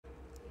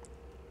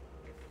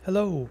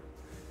Hello.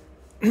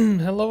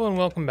 Hello and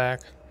welcome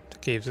back to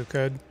Caves of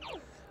Cud.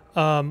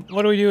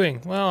 What are we doing?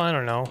 Well, I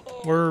don't know.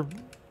 We're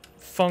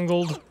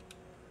fungled.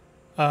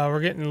 We're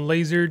getting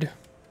lasered.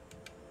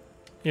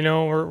 You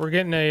know, we're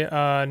getting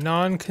a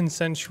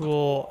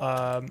non-consensual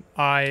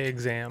eye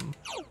exam.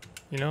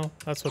 You know,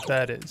 that's what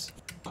that is.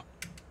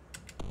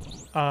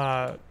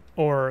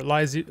 Or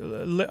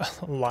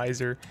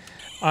laser,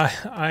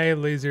 eye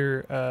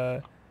laser.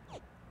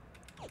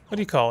 What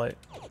do you call it?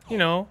 You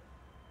know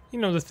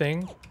the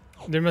thing.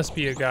 There must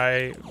be a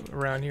guy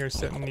around here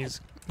setting these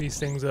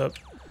things up.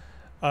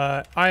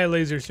 Eye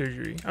laser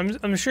surgery.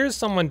 I'm sure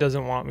someone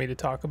doesn't want me to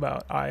talk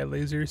about eye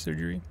laser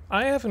surgery.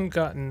 I haven't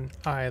gotten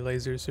eye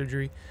laser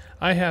surgery.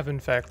 I have, in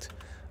fact,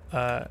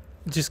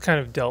 just kind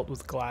of dealt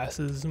with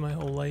glasses my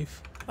whole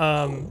life.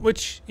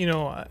 Which, you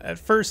know, at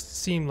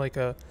first seemed like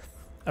a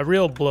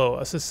real blow,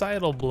 a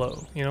societal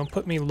blow. You know,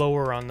 put me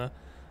lower on the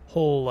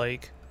whole,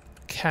 like,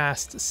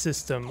 caste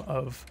system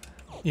of,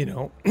 you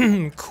know,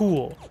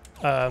 cool,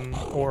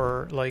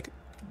 or, like,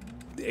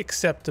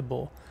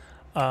 acceptable.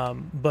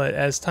 But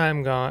as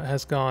time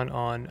has gone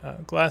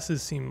on,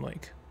 glasses seem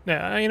like,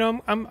 yeah, you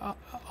know, I'm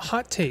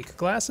hot take.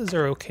 Glasses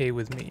are okay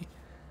with me.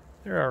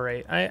 They're all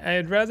right.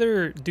 I'd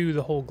rather do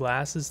the whole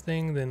glasses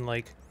thing than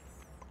like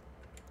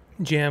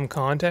jam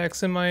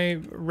contacts in my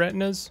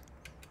retinas.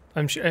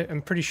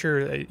 I'm pretty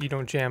sure that you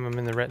don't jam them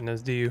in the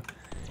retinas, do you?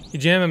 You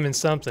jam them in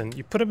something.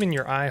 You put them in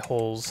your eye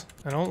holes.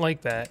 I don't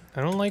like that.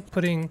 I don't like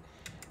putting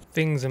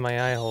things in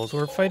my eye holes.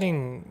 We're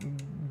fighting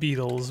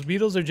beetles.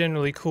 Beetles are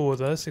generally cool with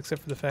us,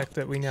 except for the fact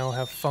that we now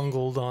have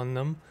fungled on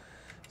them.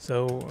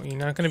 So you're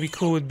not going to be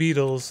cool with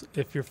beetles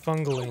if you're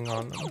fungling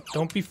on them.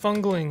 Don't be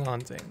fungling on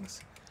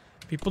things.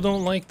 People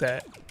don't like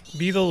that.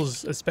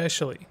 Beetles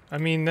especially. I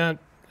mean, not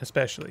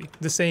especially.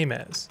 The same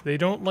as. They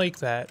don't like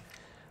that.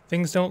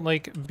 Things don't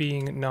like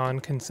being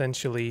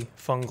non-consensually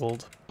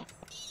fungled.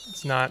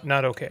 It's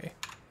not okay.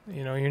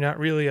 You know, you're not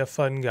really a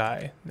fun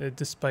guy,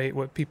 despite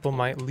what people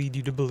might lead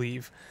you to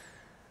believe.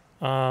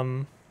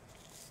 Alright,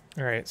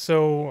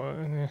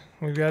 so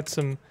we've got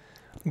some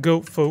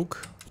goat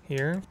folk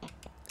here.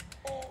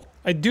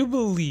 I do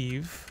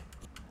believe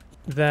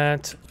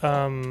that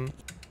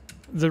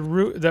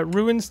that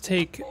ruins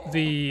take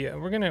the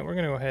we're gonna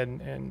go ahead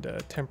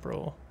and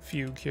temporal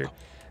fugue here.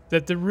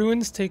 That the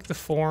ruins take the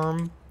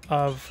form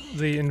of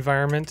the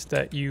environment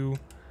that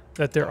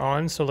they're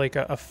on. So like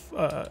a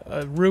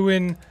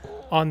ruin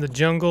on the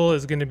jungle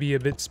is going to be a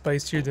bit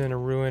spicier than a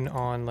ruin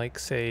on, like,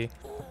 say,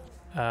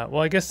 well,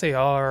 I guess they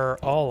are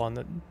all on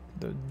the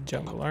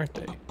jungle, aren't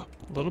they?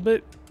 A little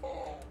bit?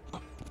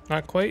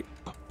 Not quite?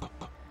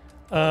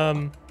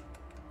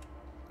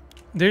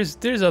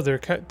 There's other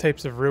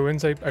types of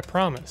ruins, I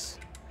promise.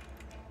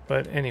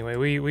 But anyway,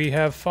 we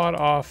have fought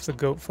off the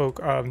goat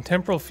folk.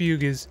 Temporal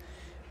fugue is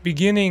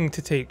beginning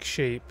to take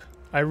shape.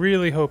 I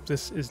really hope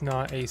this is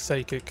not a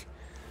psychic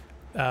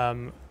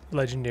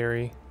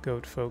legendary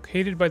goat folk.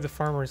 Hated by the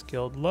Farmers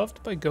Guild,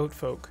 loved by goat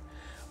folk.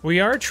 We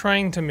are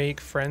trying to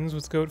make friends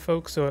with goat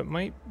folk, so it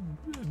might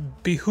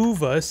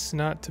behoove us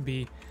not to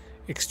be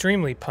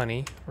extremely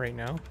punny right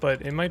now,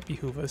 but it might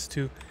behoove us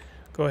to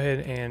go ahead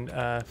and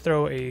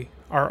throw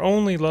our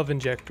only love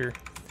injector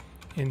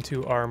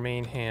into our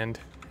main hand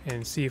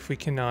and see if we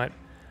cannot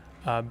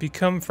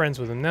become friends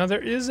with them. Now,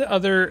 there is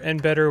other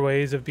and better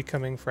ways of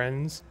becoming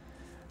friends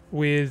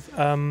with,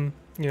 you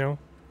know,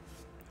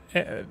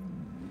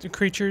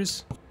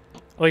 creatures.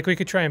 Like, we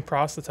could try and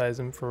proselytize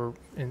them, for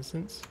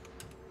instance.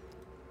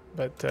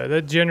 But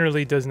that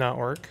generally does not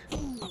work.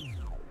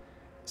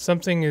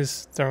 Something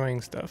is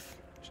throwing stuff.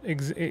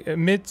 It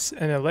emits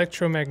an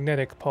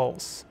electromagnetic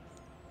pulse.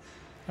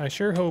 I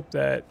sure hope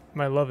that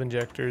my love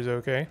injector is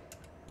okay.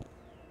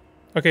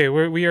 Okay,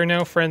 we are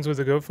now friends with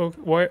the goat folk.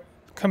 What?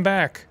 Come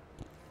back.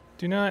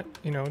 Do not,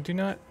 you know, do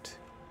not.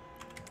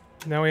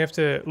 Now we have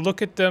to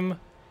look at them,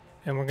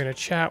 and we're going to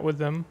chat with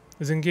them.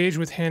 Is engage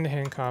with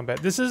hand-to-hand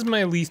combat. This is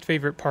my least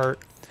favorite part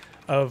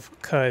of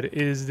Cud,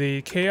 is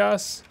the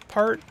chaos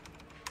part.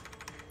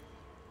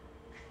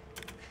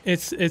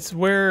 It's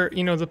where,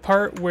 you know, the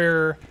part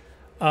where,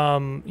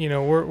 you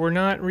know, we're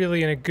not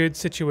really in a good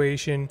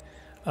situation.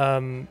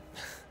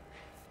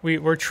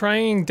 We're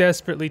trying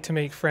desperately to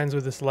make friends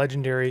with this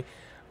legendary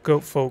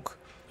goat folk,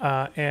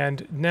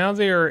 and now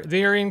they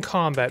are in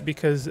combat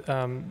because,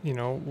 you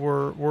know,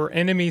 we're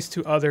enemies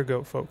to other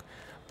goat folk.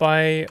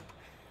 By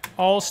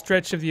all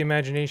stretch of the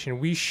imagination,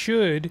 we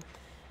should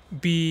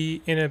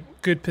be in a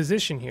good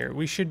position here.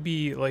 We should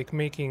be, like,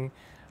 making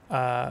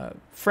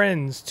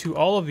friends to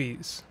all of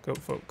these goat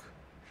folk,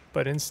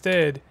 but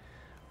instead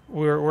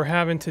we're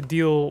having to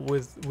deal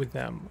with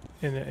them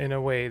in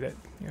a way that,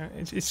 you know,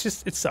 it's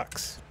just, it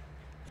sucks.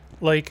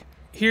 Like,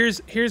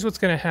 here's what's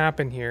gonna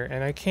happen here,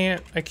 and I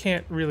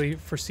can't really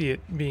foresee it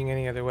being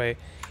any other way.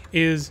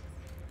 Is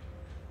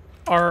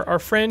our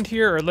friend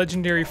here, our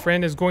legendary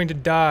friend, is going to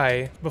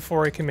die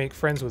before I can make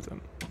friends with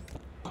him.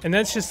 And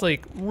that's just,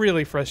 like,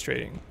 really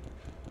frustrating.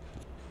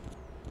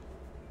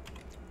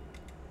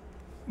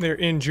 They're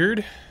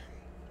injured.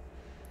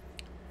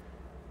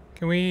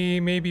 Can we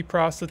maybe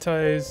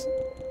proselytize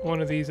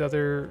one of these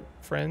other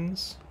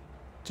friends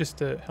just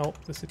to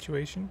help the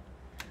situation.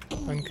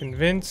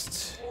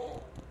 Unconvinced.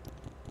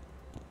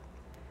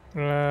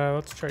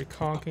 Let's try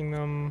conking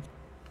them,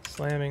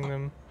 slamming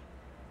them.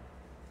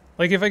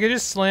 Like, if I could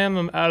just slam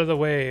them out of the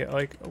way,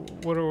 like,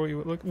 what are we,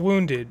 look,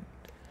 wounded.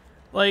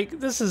 Like,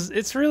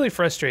 it's really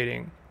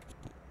frustrating.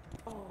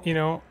 You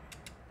know,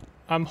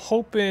 I'm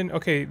hoping,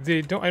 okay,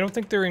 I don't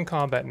think they're in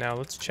combat now.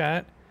 Let's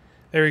chat.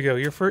 There we go.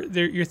 Your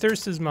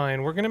thirst is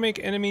mine. We're going to make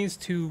enemies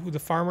to the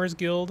Farmers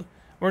Guild.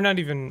 We're not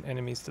even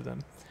enemies to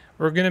them.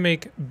 We're going to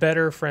make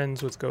better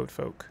friends with goat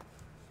folk.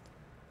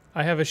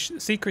 I have a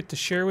secret to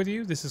share with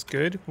you. This is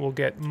good. We'll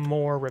get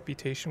more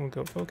reputation with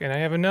goat folk. And I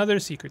have another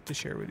secret to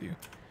share with you.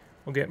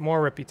 We'll get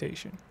more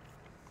reputation.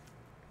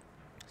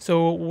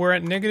 So we're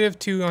at negative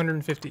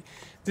 250.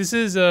 This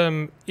is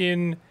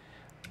in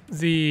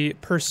the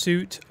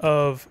pursuit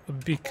of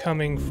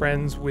becoming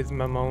friends with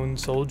Mamon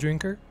Soul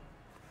Drinker.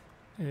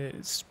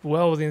 It's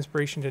well with the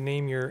inspiration to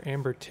name your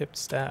amber-tipped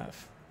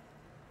staff.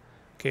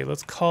 Okay,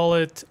 let's call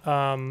it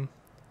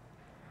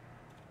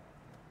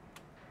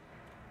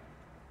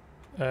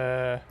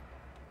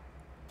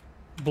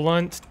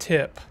blunt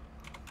tip.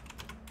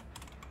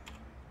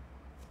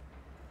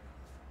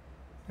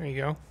 There you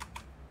go.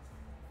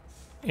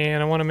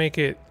 And I want to make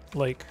it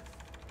like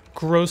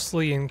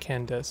grossly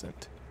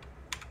incandescent.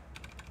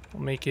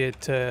 We'll make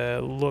it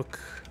look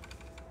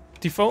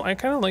I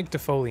kind of like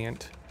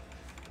defoliant.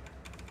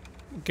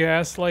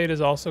 Gaslight is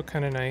also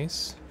kind of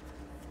nice.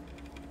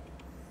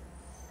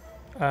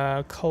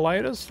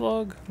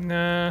 Kaleidoslug?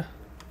 Nah.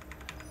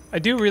 I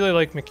do really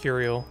like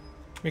Mercurial.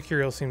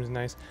 Mercurial seems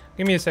nice.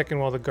 Give me a second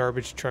while the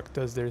garbage truck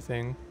does their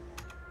thing.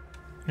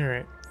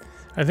 Alright.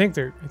 I think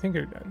they're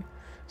done.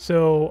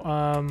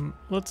 So,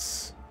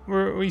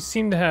 we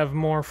seem to have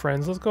more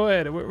friends. Let's go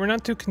ahead. We're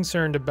not too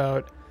concerned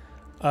about,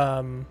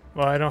 well,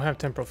 I don't have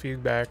Temporal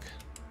Fugue back.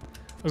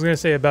 I was going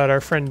to say about our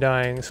friend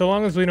dying. So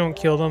long as we don't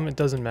kill them, it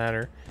doesn't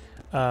matter.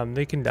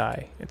 They can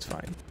die. It's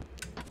fine.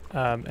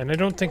 And I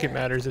don't think it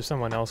matters if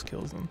someone else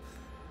kills them.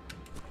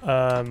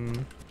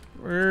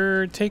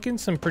 We're taking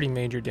some pretty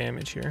major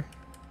damage here.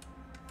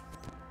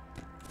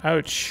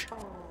 Ouch.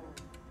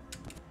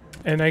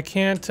 And I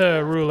can't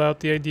rule out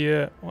the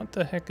idea... What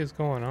the heck is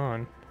going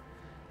on?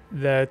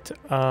 That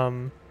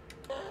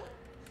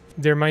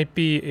there might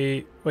be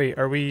a... Wait,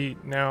 are we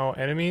now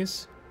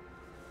enemies?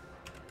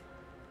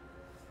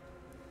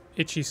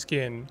 Itchy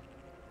skin.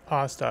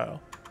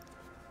 Hostile.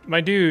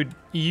 My dude,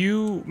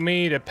 you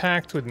made a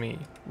pact with me.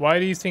 Why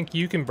do you think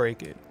you can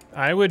break it?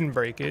 I wouldn't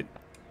break it.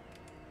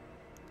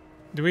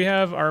 Do we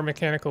have our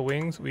mechanical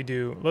wings? We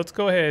do. Let's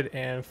go ahead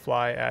and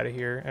fly out of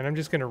here. And I'm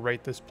just going to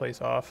write this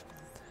place off.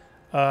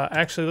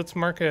 Actually, let's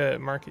mark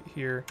it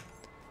here.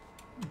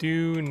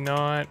 Do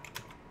not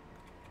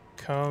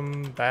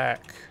come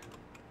back.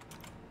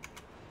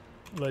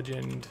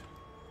 Legend.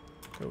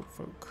 Goat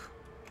folk.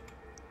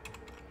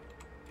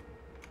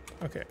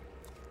 Okay.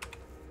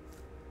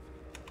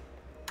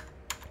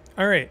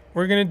 Alright,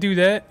 we're going to do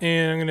that,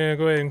 and I'm going to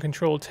go ahead and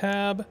control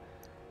tab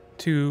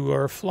to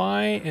our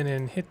fly, and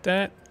then hit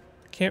that.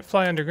 Can't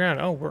fly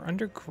underground. Oh, we're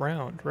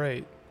underground,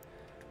 right.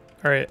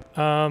 Alright,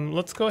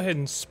 let's go ahead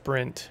and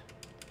sprint.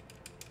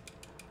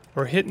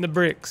 We're hitting the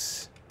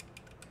bricks.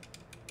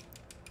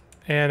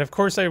 And of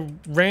course I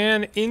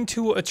ran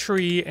into a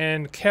tree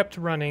and kept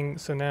running,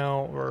 so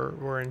now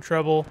we're in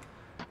trouble.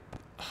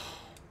 Oh,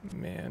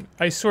 man,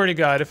 I swear to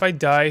God, if I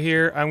die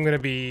here, I'm gonna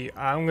be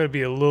a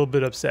little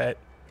bit upset.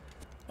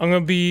 I'm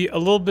gonna be a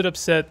little bit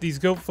upset. These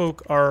goat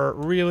folk are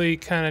really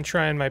kind of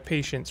trying my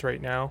patience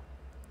right now.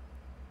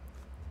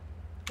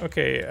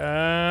 Okay,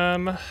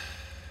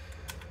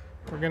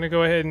 we're gonna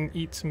go ahead and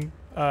eat some,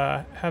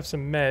 have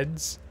some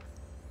meds.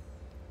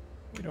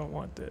 We don't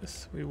want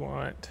this. We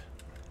want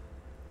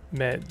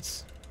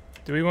meds.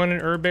 Do we want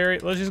an herberry?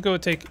 Let's just go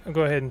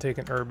ahead and take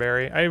an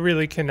herberry. I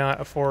really cannot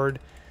afford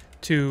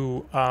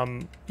to,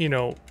 you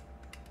know,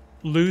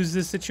 lose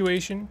this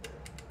situation.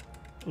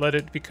 Let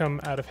it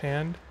become out of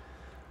hand.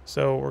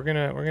 So we're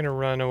gonna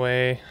run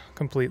away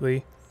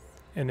completely,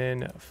 and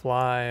then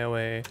fly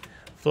away.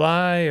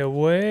 Fly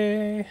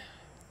away.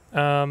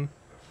 And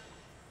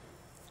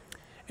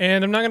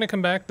I'm not gonna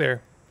come back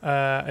there.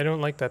 I don't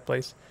like that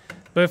place.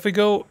 But if we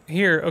go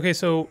here, okay,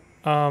 so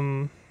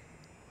current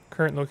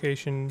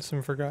location,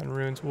 some forgotten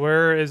ruins.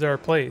 Where is our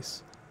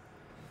place?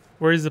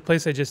 Where is the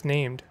place I just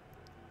named?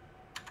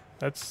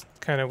 That's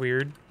kind of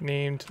weird.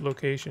 Named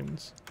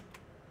locations.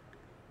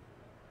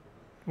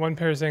 One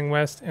pair saying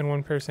west and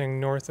one pair saying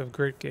north of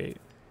Gritgate.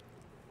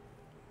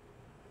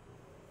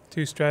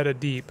 2 strata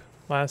deep.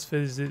 Last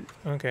visit.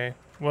 Okay.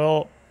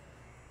 Well,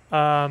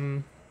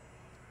 can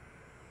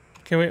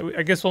we?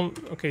 I guess we'll.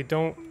 Okay.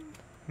 Don't.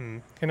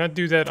 Cannot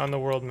do that on the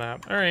world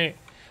map. All right.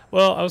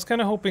 Well, I was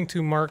kind of hoping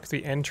to mark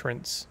the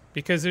entrance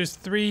because there's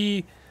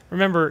 3.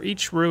 Remember,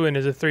 each ruin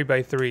is a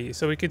 3x3,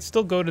 so we could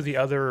still go to the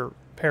other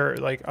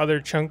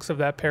other chunks of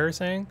that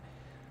parasang.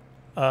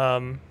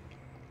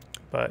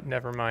 But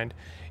never mind.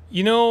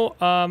 You know,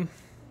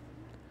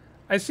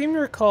 I seem to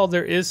recall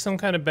there is some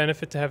kind of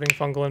benefit to having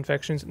fungal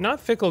infections. Not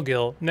fickle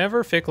gill.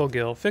 Never fickle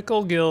gill.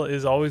 Fickle gill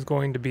is always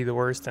going to be the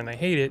worst, and I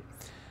hate it.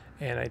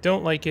 And I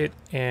don't like it,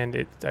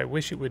 and I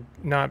wish it would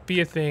not be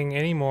a thing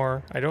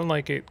anymore. I don't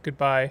like it.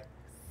 Goodbye.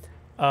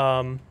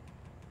 But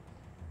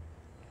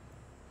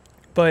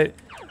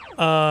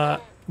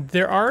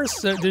there are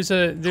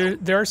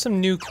some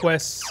new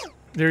quests.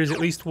 There is at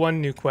least one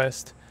new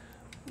quest,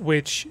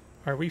 which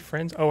are we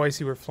friends? Oh, I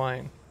see we're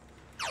flying.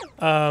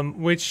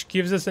 Which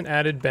gives us an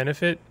added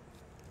benefit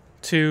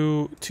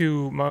to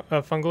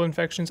fungal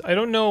infections. I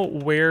don't know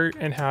where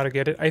and how to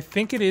get it. I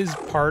think it is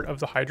part of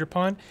the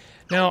hydropon.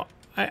 Now,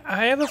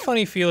 I have a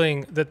funny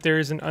feeling that there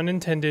is an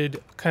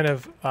unintended kind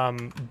of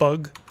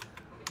bug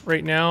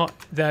right now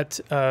that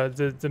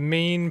the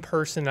main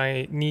person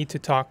I need to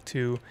talk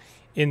to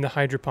in the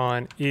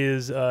hydropon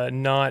is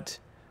not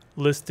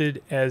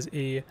listed as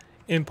a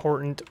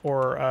important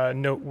or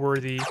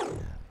noteworthy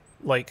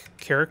like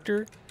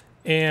character.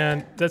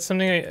 And that's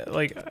something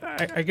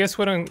I guess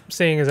what I'm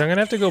saying is I'm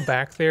gonna have to go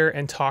back there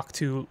and talk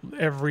to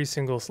every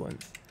single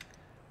Slinth.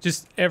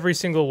 Just every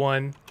single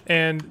one.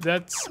 And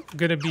that's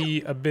gonna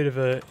be a bit of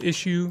a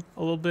issue a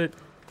little bit.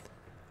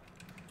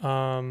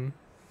 Alright.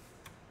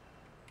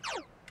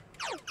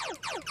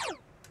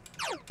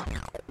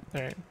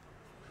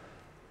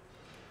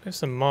 There's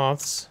some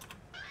moths.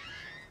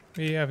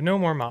 We have no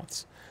more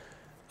moths.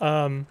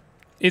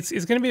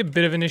 It's gonna be a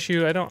bit of an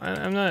issue.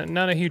 I'm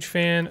not a huge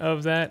fan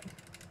of that.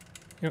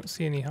 You don't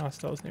see any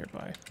hostiles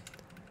nearby.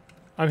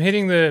 I'm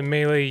hitting the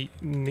melee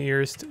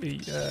nearest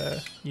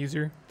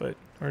user,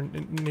 or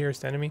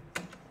nearest enemy.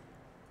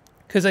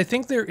 Because I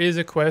think there is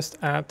a quest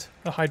at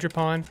the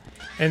hydropon,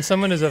 and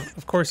someone is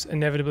of course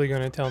inevitably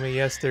going to tell me,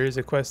 yes, there is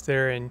a quest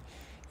there, and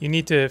you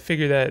need to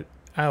figure that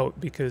out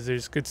because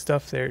there's good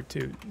stuff there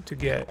to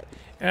get.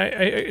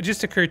 It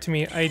just occurred to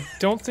me, I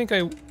don't think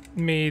I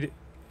made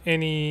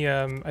any,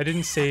 I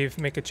didn't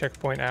make a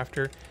checkpoint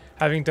after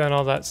having done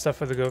all that stuff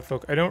with the goat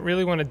folk. I don't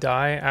really want to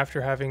die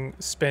after having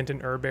spent an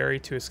herberry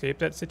to escape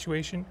that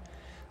situation.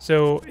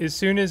 So as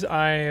soon as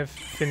I have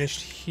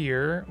finished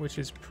here, which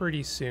is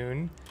pretty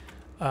soon,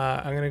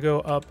 I'm going to go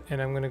up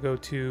and I'm going to go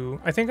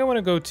to, I think I want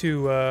to go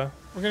to, we're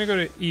going to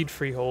go to Eid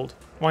Freehold.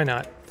 Why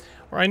not?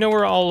 Or I know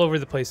we're all over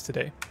the place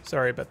today.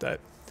 Sorry about that.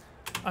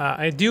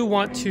 I do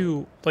want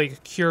to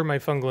like cure my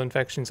fungal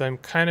infections. I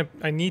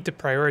need to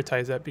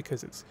prioritize that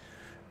because it's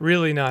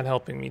really not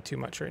helping me too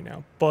much right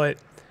now. But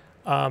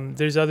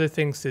there's other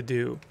things to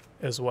do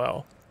as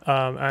well.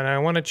 And I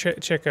want to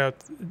check out,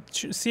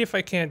 see if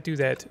I can't do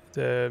that,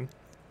 the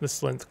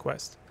Slinth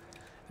quest.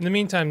 In the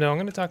meantime, though, I'm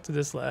going to talk to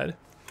this lad. I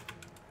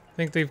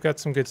think they've got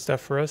some good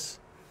stuff for us.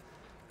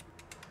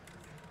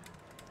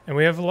 And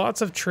we have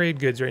lots of trade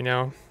goods right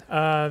now.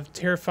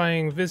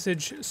 Terrifying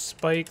Visage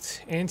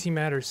Spiked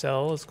Antimatter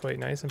Cell is quite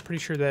nice. I'm pretty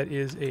sure that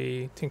is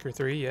a Tinker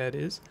 3. Yeah, it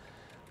is.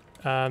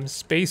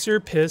 Spacer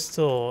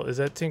Pistol. Is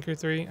that Tinker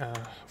 3?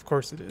 Of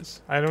course it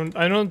is. I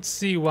don't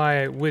see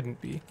why it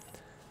wouldn't be.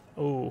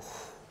 Oh.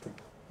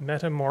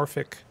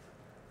 Metamorphic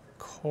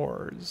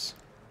Cores.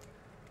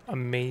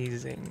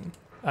 Amazing.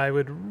 I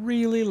would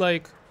really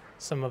like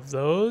some of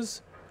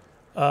those.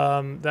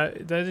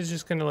 That is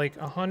just gonna like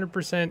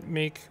 100%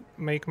 make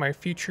my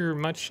future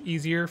much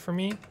easier for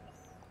me.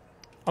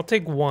 I'll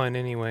take one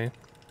anyway.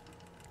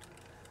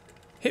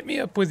 Hit me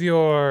up with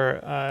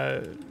your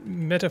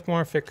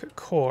metamorphic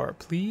core,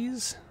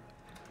 please,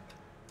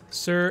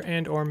 sir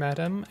and or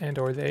madam and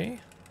or they.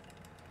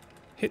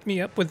 Hit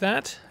me up with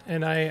that,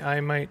 and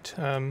I might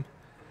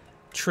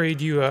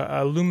trade you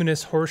a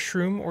luminous horse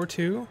shroom or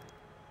 2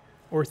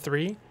 or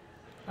 3.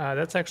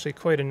 That's actually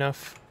quite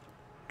enough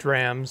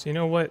drams. You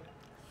know what?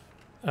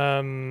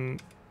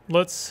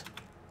 Let's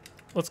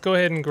go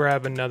ahead and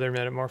grab another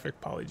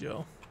metamorphic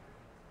polygel.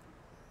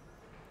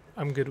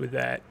 I'm good with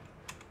that.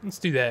 Let's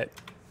do that.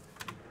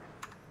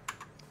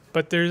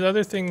 But there's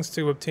other things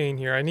to obtain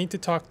here. I need to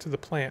talk to the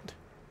plant.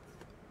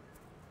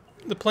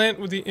 The plant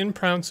with the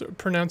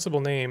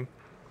impronounceable name.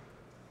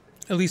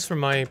 At least from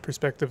my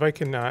perspective, I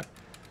cannot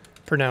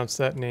pronounce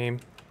that name.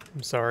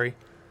 I'm sorry.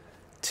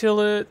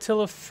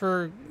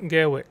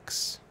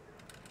 Tillafergewix.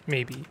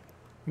 Maybe.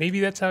 Maybe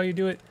that's how you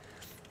do it.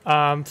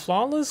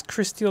 Flawless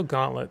Crysteel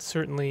Gauntlet,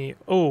 certainly.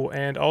 Oh,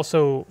 and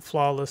also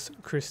Flawless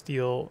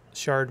Crysteel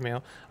Shard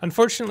Mail.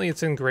 Unfortunately,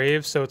 it's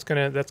engraved, so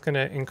that's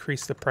gonna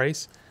increase the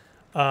price.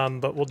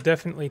 But we'll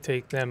definitely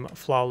take them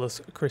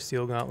Flawless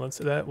Crysteel Gauntlets.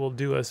 That will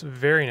do us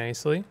very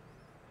nicely.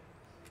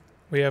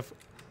 We have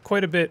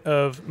quite a bit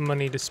of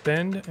money to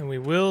spend, and we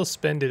will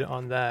spend it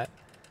on that.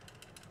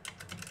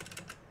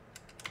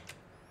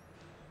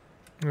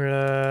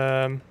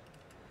 I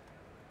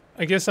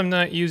guess I'm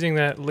not using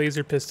that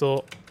laser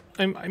pistol.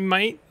 I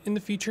might in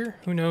the future.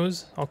 Who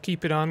knows? I'll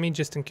keep it on me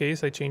just in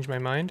case I change my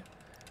mind.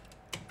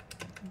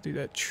 Do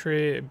that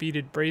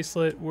beaded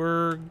bracelet.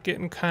 We're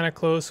getting kind of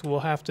close.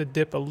 We'll have to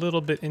dip a little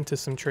bit into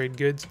some trade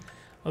goods.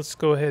 Let's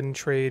go ahead and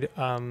trade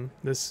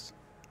this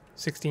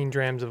 16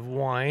 drams of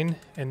wine.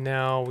 And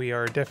now we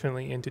are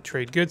definitely into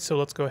trade goods. So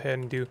let's go ahead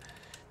and do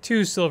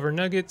 2 silver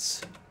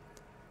nuggets.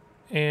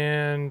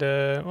 And,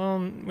 well,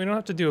 we don't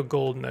have to do a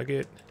gold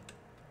nugget.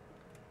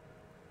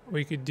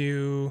 We could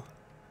do...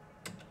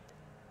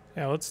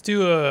 Yeah, let's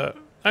do a...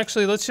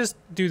 Actually, let's just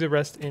do the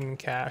rest in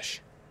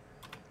cash.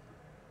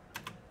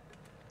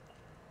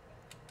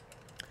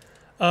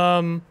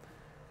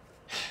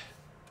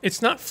 It's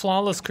not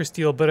flawless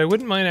crysteel, but I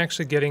wouldn't mind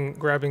actually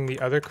grabbing the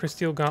other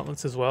crysteel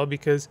gauntlets as well,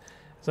 because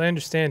as I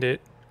understand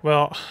it,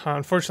 well,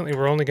 unfortunately,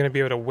 we're only going to be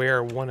able to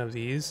wear one of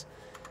these,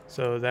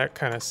 so that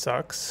kind of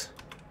sucks.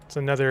 It's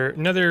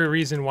another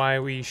reason why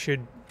we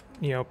should,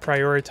 you know,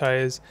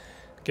 prioritize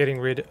getting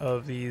rid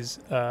of these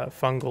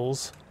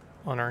fungals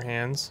on our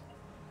hands.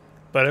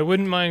 But I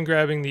wouldn't mind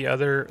grabbing the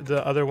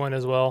other one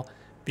as well,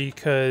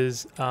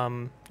 because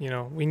you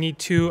know, we need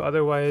two,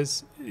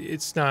 otherwise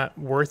it's not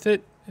worth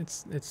it.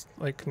 It's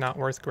like not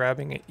worth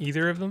grabbing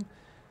either of them.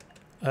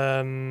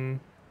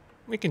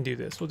 We can do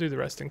this. We'll do the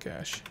rest in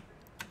cash.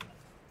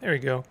 There we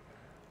go.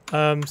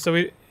 So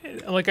we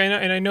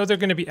I know they're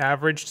going to be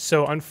averaged,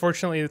 so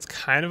unfortunately it's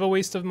kind of a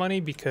waste of money,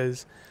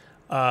 because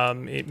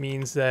it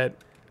means that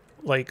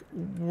like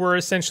we're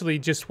essentially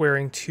just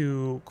wearing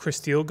 2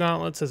 crysteel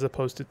gauntlets as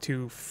opposed to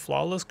 2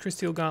 flawless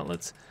crysteel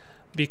gauntlets,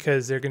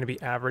 because they're going to be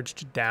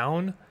averaged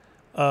down.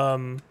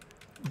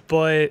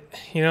 But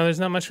you know, there's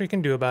not much we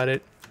can do about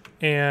it.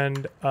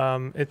 And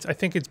I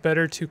think it's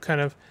better to kind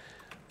of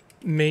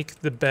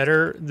make the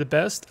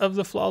best of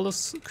the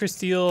flawless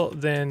crysteel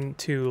than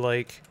to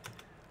like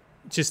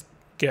just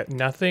get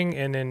nothing,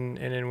 and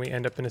then we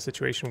end up in a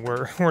situation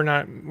where we're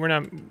not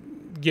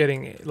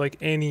getting like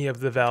any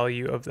of the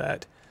value of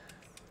that.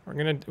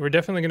 We're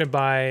definitely gonna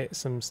buy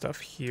some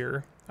stuff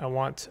here. I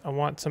want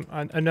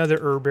another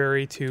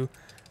herberry to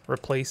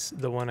replace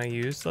the one I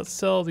used. Let's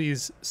sell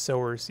these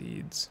sower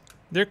seeds.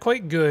 They're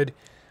quite good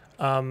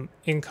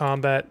in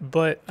combat,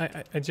 but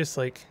I just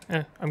like,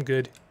 I'm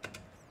good.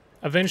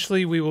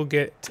 Eventually we will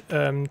get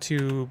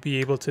to be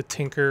able to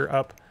tinker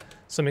up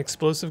some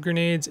explosive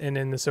grenades, and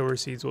then the sower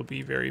seeds will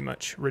be very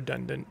much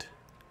redundant.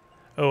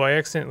 Oh, I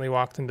accidentally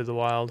walked into the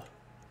wild.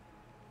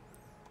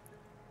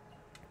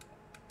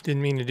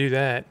 Didn't mean to do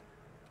that.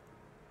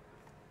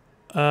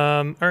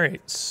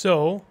 Alright,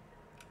 so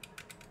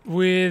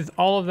with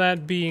all of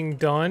that being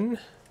done,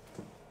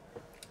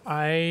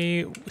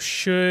 I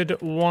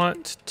should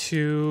want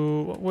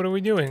to... What are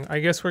we doing? I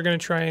guess we're going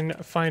to try and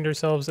find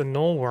ourselves a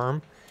null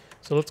worm.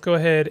 So let's go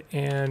ahead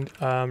and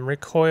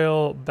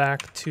recoil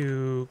back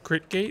to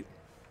Crit Gate.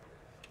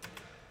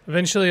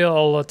 Eventually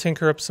I'll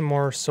tinker up some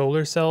more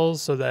solar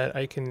cells so that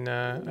I can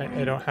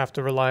I don't have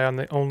to rely on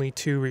the only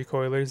 2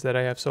 recoilers that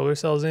I have solar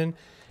cells in.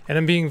 And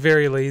I'm being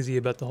very lazy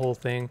about the whole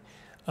thing.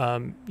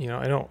 You know,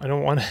 I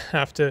don't want to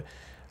have to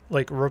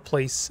like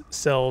replace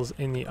cells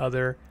in the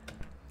other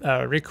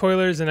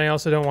recoilers, and I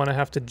also don't want to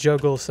have to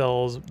juggle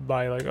cells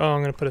by like, oh,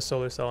 I'm going to put a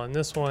solar cell in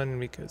this one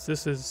because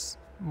this is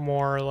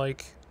more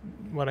like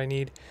what I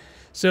need.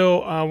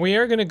 So we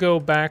are going to go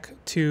back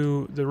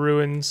to the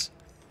ruins,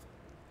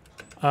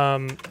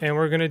 and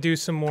we're going to do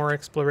some more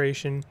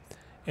exploration,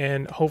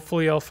 and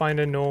hopefully I'll find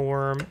a null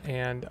worm.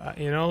 And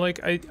you know,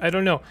 like I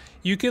don't know,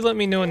 you could let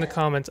me know in the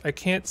comments. I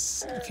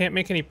can't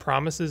make any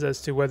promises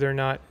as to whether or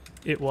not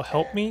it will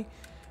help me,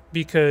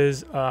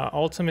 because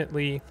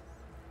ultimately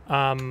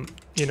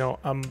you know,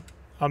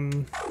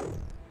 I'm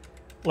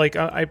like,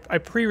 I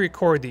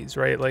pre-record these,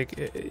 right?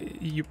 Like,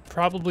 you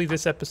probably,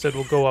 this episode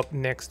will go up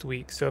next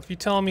week. So if you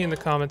tell me in the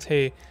comments,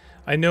 hey,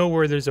 I know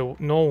where there's a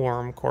null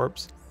worm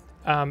corpse,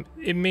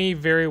 it may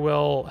very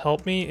well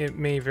help me. It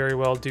may very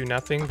well do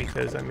nothing,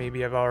 because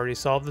maybe I've already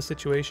solved the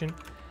situation.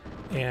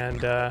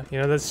 And, you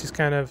know, that's just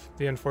kind of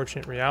the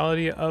unfortunate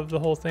reality of the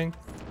whole thing.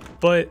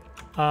 But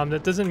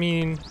that doesn't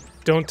mean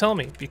don't tell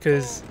me,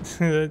 because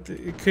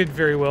it could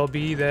very well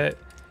be that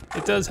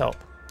it does help.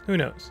 Who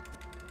knows?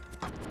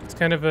 It's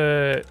kind of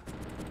a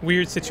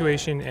weird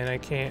situation, and I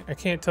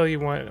can't tell you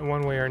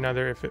one way or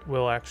another if it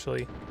will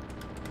actually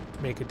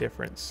make a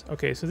difference.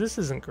 Okay, so this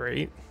isn't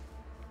great.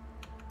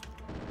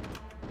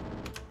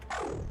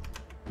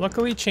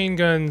 Luckily, chain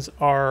guns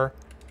are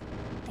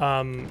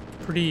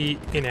pretty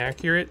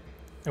inaccurate,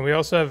 and we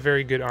also have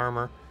very good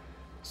armor.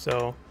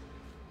 So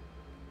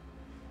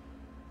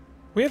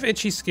we have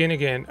itchy skin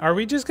again. Are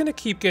we just gonna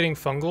keep getting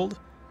fungled?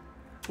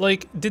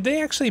 Like, did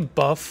they actually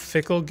buff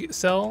Fickle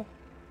Gill,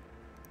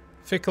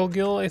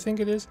 I think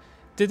it is.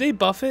 Did they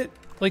buff it?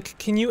 Like,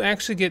 can you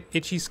actually get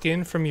itchy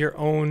skin from your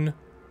own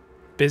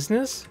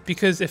business?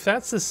 Because if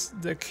that's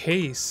the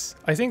case,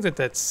 I think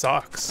that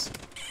sucks.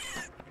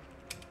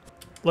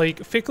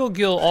 Like, Fickle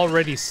Gill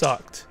already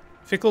sucked.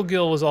 Fickle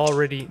Gill was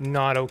already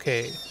not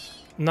okay.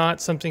 Not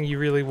something you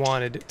really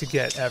wanted to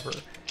get ever.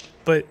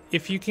 But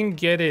if you can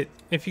get it,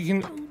 if you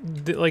can,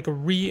 like,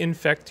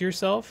 reinfect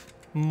yourself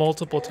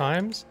multiple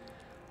times,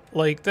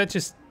 like, that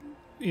just,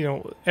 you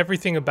know,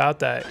 everything about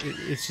that,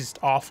 it's just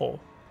awful.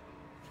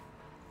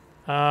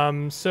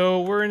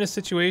 So we're in a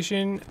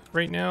situation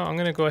right now. I'm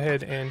gonna go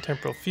ahead and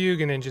temporal fugue,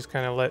 and then just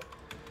kind of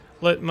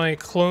let my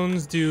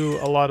clones do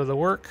a lot of the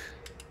work.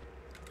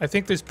 I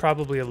think there's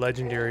probably a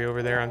legendary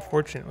over there,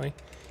 unfortunately.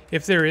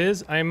 If there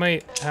is, I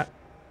might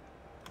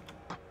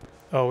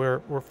Oh,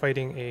 we're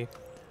fighting a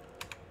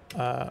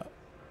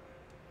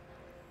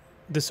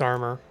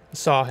disarmor, a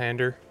saw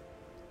hander.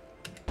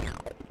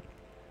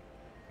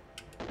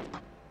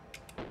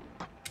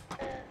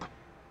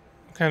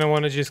 Kind of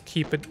want to just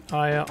keep an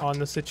eye on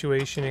the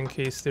situation in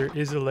case there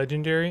is a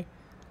legendary.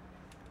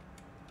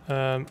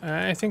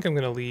 I think I'm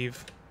gonna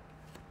leave.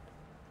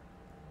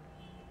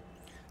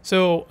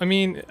 So, I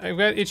mean, I've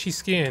got itchy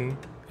skin,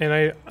 and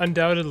I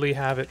undoubtedly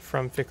have it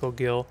from Fickle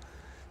Gill.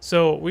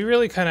 So we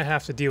really kind of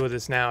have to deal with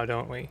this now,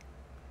 don't we?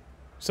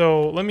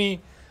 So let me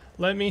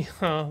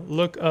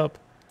look up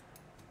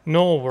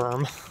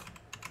Knollworm.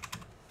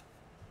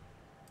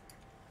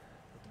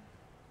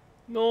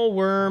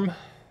 Knollworm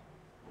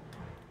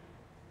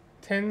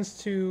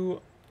tends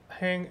to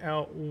hang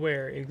out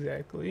where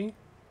exactly?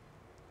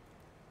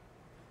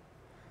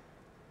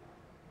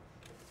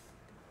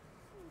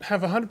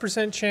 Have a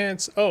 100%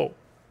 chance. Oh,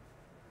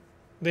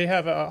 they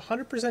have a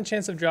 100%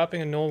 chance of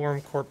dropping a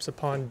Knollworm corpse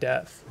upon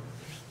death,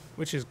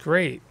 which is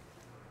great.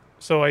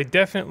 So I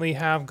definitely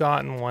have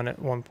gotten one at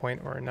one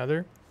point or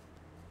another.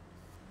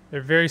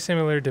 They're very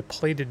similar to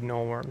plated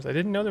Knollworms. I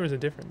didn't know there was a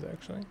difference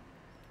actually.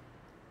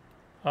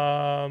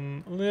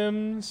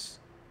 Limbs,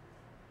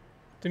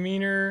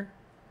 demeanor.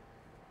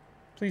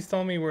 Please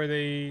tell me where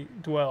they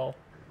dwell.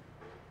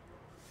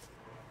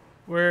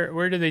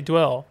 Where do they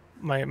dwell?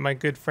 My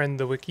good friend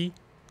the wiki,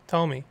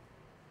 tell me.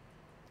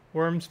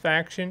 Worms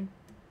faction,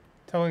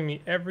 telling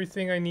me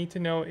everything I need to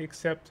know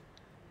except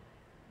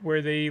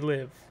where they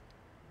live.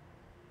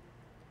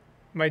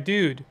 My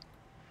dude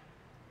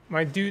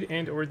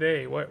and or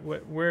they.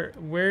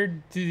 Where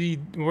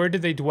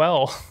did they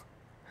dwell?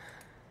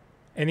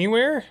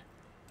 Anywhere?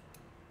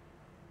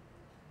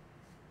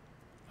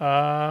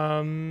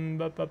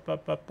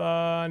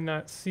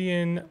 Not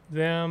seeing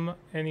them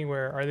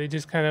anywhere. Are they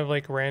just kind of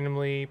like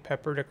randomly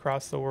peppered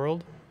across the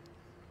world?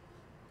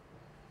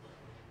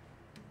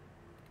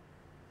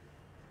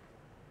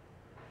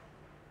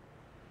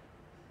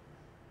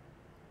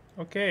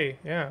 Okay,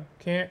 yeah.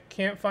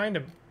 Can't find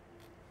them.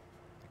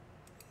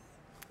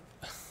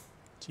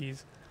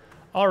 Jeez.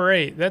 All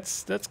right,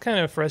 that's kind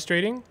of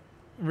frustrating.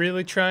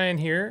 Really trying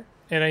here.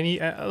 And I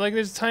need, like,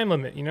 there's a time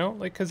limit, you know?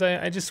 Like, because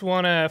I just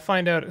want to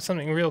find out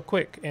something real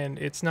quick, and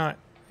it's not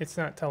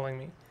telling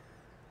me.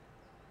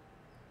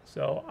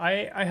 So,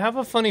 I have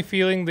a funny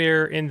feeling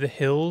they're in the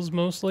hills,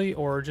 mostly,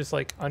 or just,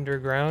 like,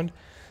 underground.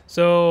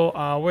 So,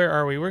 where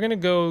are we? We're going to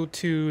go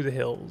to the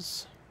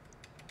hills.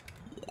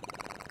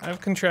 I've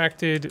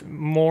contracted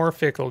more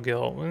Fickle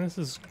Gill, and this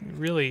is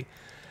really,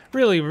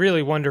 really,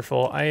 really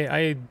wonderful.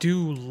 I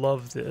do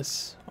love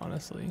this,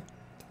 honestly.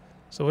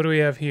 So, what do we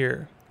have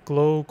here?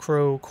 Glow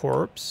Crow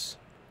Corpse.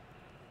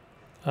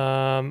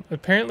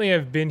 Apparently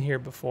I've been here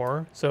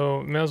before,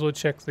 so may as well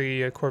check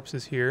the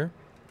corpses here.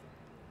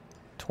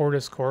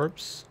 Tortoise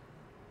Corpse.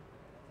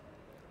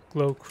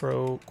 Glow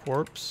Crow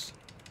Corpse.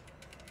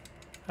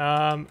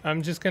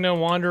 I'm just gonna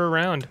wander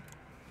around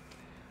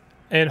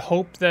and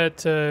hope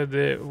that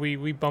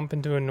we bump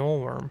into a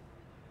Knollworm.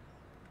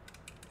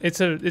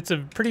 It's a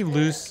pretty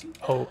loose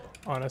hope,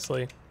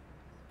 honestly.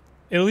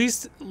 At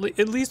least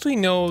we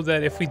know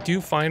that if we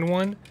do find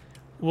one,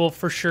 we'll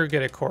for sure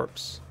get a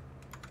corpse.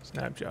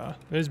 Snapjaw.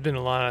 There's been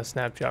a lot of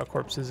Snapjaw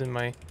corpses in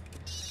my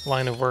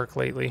line of work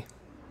lately.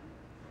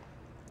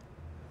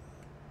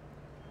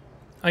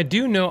 I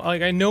do know,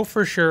 like, I know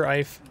for sure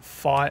I've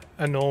fought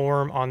a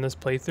Knollworm on this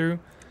playthrough,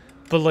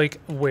 but like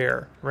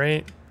where,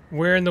 right?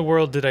 Where in the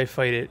world did I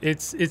fight it?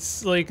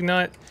 It's like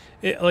not,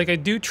 like I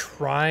do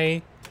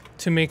try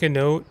to make a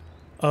note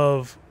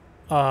of,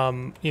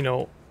 you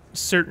know,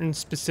 certain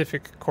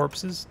specific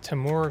corpses.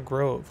 Tamura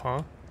Grove,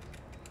 huh?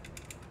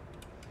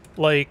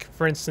 Like,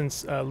 for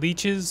instance,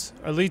 leeches.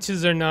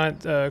 Leeches are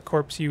not a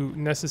corpse you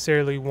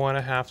necessarily want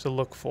to have to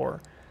look for.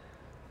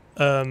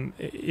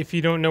 If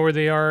you don't know where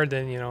they are,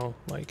 then, you know,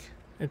 like,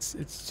 it's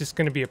just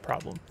going to be a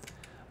problem.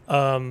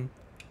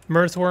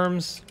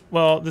 Mirthworms.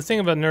 Well, the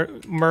thing about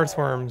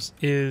mirthworms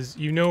is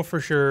you know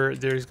for sure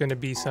there's going to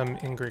be some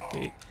in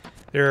Gritgate.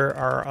 There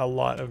are a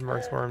lot of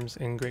mirthworms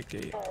in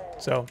Gritgate.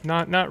 So,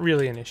 not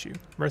really an issue.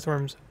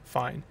 Mirthworms,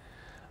 fine.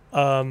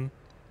 But,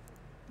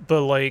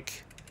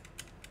 like...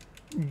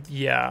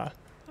 yeah,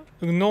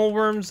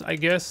 Knollworms, I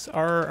guess,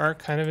 are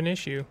kind of an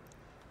issue.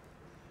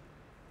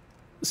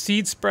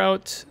 Seed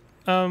sprout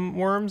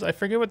worms, I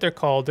forget what they're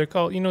called. They're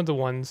called, you know, the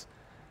ones.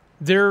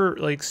 They're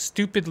like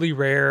stupidly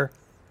rare,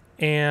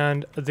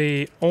 and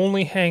they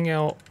only hang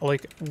out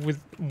like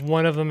with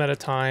one of them at a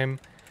time,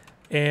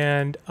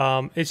 and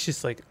it's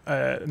just like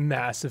a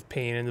massive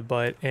pain in the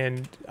butt,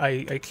 and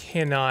I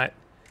cannot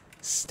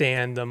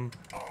stand them.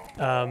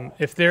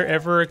 If they're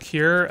ever a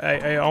cure,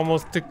 I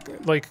almost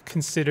like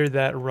consider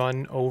that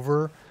run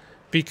over,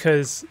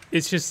 because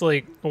it's just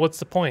like, what's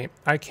the point?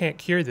 I can't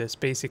cure this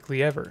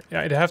basically ever.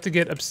 I'd have to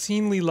get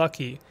obscenely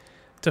lucky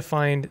to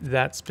find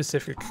that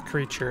specific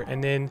creature,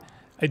 and then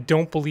I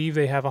don't believe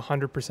they have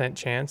 100%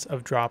 chance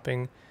of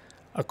dropping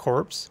a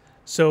corpse.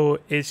 So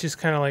it's just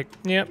kind of like,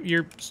 yep,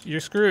 you're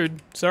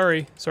screwed.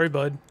 Sorry,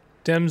 bud.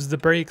 Dems the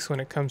brakes when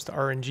it comes to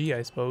RNG,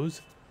 I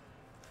suppose.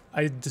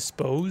 I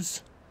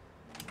dispose.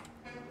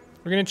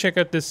 We're gonna check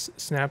out this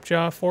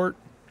Snapjaw fort.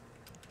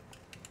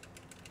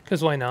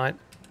 Because why not?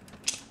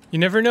 You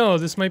never know,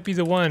 this might be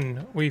the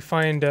one we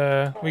find,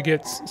 we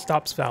get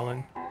stops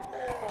Fallon.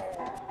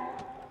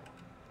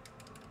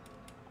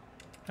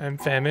 I'm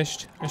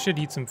famished. I should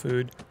eat some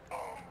food.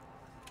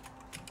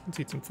 Let's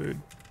eat some food.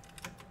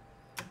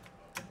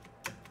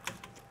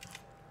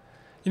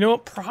 You know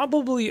what?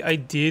 Probably I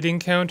did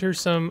encounter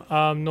some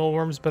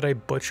nullworms, but I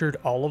butchered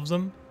all of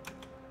them.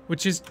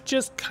 Which is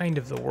just kind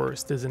of the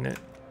worst, isn't it?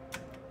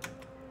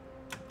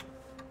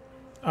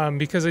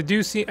 Because I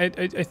do see... I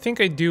think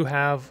I do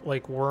have,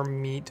 like,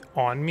 worm meat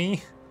on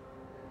me.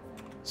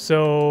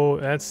 So,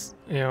 that's,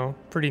 you know,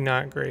 pretty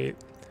not great.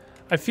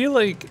 I feel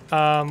like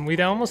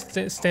we'd almost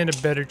stand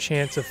a better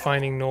chance of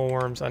finding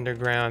nullworms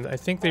underground. I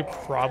think they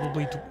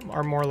probably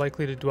are more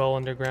likely to dwell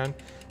underground.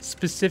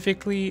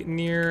 Specifically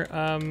near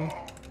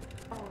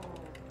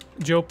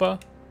Jopa.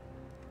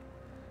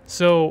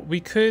 So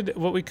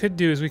what we could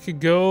do is we could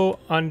go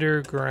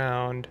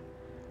underground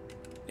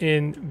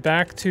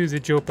back to the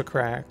Jopa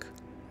crack.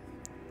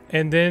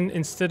 And then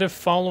instead of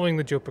following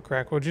the Jopa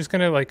crack, we're just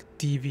gonna like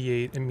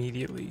deviate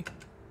immediately.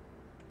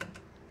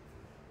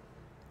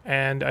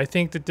 And I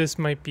think that this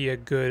might be a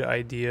good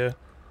idea.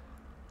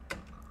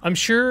 I'm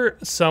sure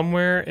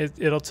somewhere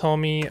it'll tell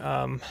me,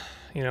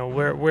 you know,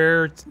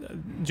 where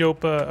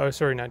Jopa, oh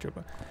sorry, not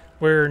Jopa,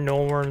 where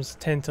nullworms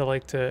tend to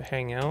like to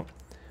hang out.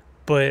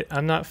 But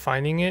I'm not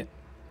finding it,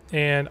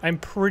 and I'm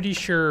pretty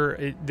sure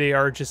they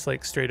are just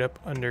like straight up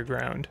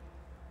underground.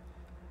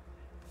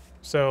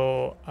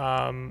 So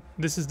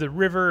this is the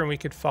river, and we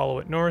could follow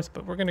it north,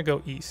 but we're gonna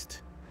go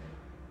east.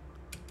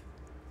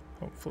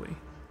 Hopefully.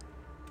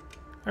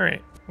 All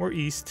right, we're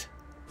east.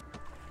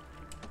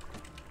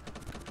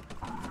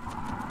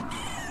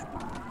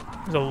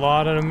 There's a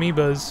lot of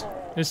amoebas.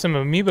 There's some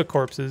amoeba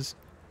corpses.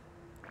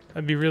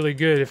 That'd be really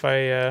good if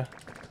I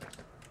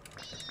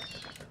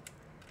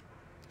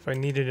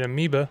needed an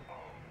amoeba.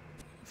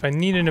 If I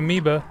need an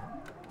amoeba,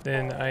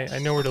 then I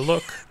know where to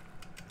look.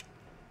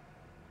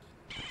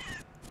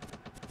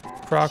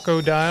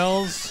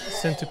 Crocodiles,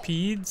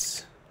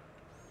 centipedes.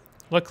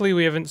 Luckily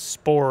we haven't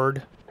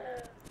spored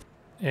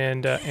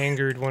and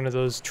angered one of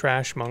those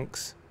trash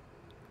monks.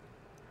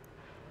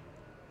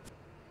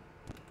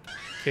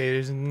 Okay,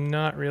 there's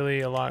not really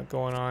a lot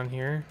going on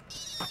here.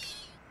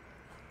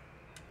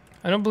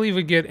 I don't believe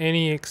we get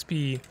any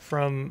XP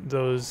from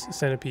those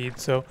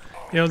centipedes, so,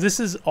 you know, this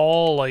is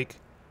all, like,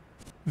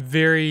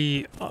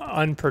 very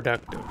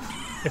unproductive.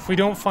 If we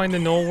don't find the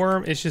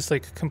nullworm, it's just,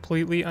 like,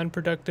 completely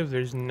unproductive.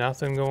 There's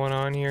nothing going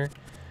on here.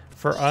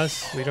 For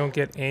us, we don't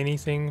get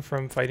anything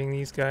from fighting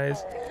these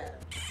guys.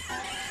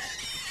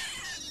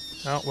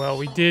 Oh, well,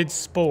 we did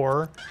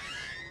spore.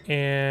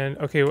 And,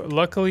 okay,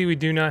 luckily we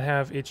do not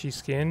have itchy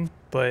skin,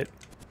 but...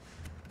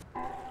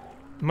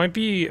 might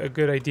be a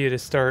good idea to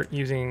start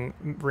using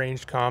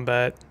ranged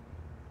combat.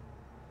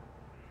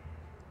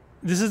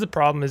 This is the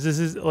problem, is this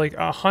is like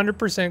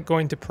 100%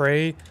 going to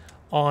prey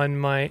on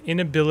my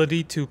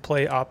inability to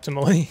play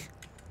optimally.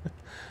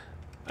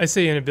 I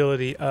say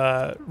inability,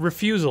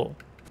 refusal.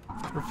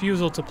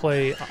 Refusal to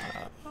play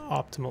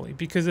optimally.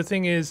 Because the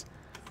thing is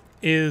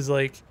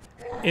like,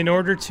 in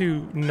order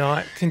to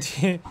not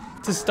continue,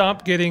 to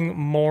stop getting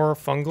more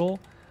fungal,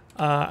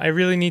 I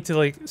really need to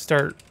like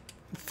start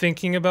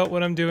thinking about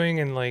what I'm doing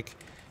and like,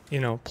 you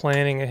know,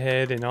 planning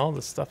ahead and all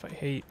the stuff I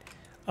hate.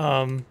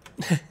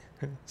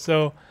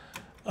 So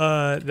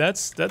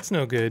that's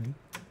no good.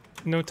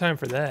 No time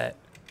for that.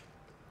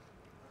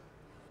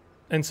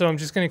 And so I'm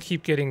just gonna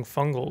keep getting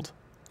fungled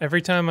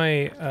every time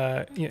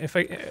I you know, if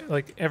I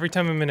like every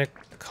time I'm in a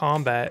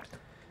combat,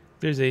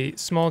 there's a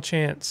small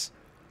chance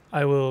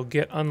I will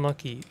get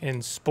unlucky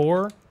and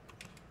spore.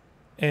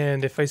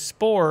 And if I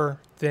spore,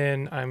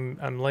 then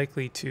I'm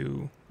likely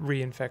to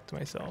reinfect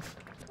myself.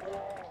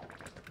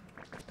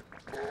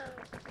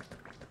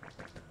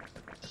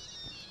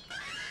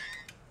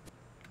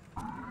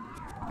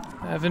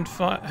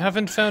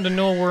 Haven't found a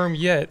nullworm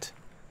yet,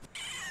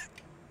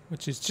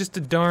 which is just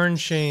a darn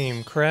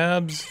shame.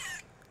 Crabs,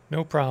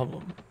 no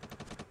problem.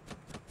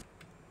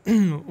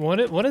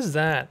 What is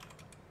that?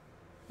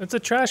 It's a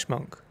trash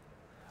monk.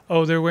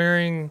 Oh, they're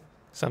wearing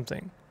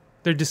something.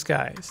 They're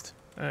disguised.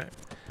 All right.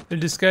 They're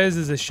disguised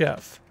as a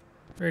chef.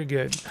 Very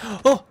good.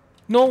 Oh,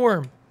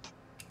 nullworm.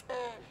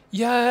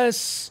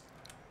 Yes.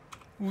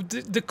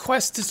 The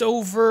quest is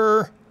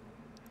over.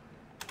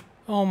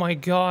 Oh my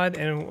god,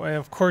 and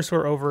of course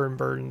we're over and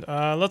burdened.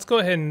 Let's go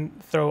ahead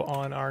and throw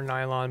on our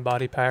nylon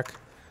body pack.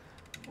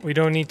 We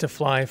don't need to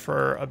fly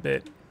for a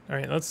bit. All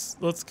right,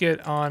 let's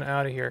get on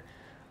out of here.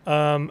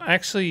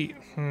 Actually,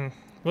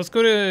 let's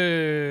go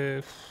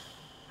to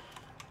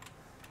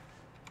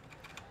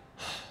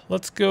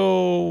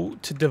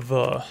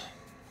Deva,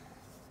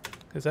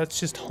 because that's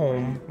just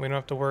home. We don't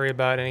have to worry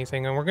about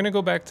anything, and we're gonna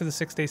go back to the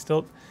 6-day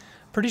stilt.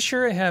 Pretty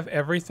sure I have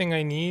everything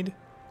I need.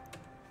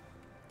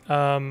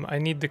 I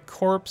need the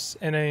corpse,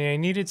 and I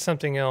needed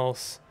something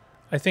else.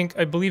 I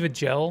believe a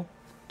gel.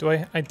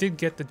 I did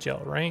get the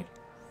gel, right?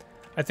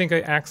 I think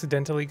I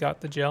accidentally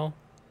got the gel.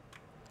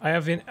 I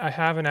have an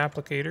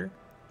applicator,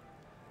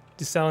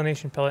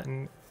 desalination pellet,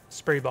 and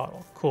spray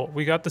bottle. Cool.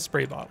 We got the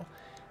spray bottle.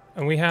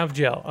 And we have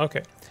gel.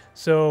 Okay.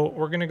 So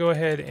we're going to go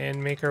ahead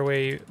and make our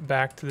way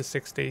back to the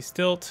 6-day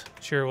stilt.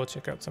 Sure, we'll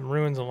check out some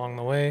ruins along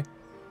the way.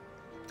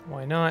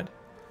 Why not?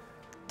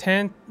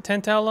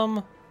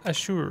 Tantalum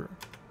Ashur.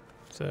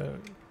 So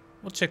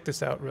we'll check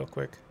this out real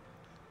quick.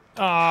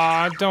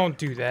 Ah, don't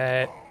do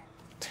that.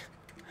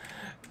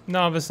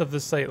 Novice of the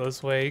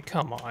Sightless Way.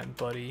 Come on,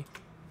 buddy.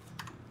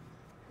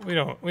 We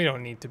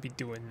don't need to be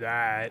doing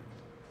that.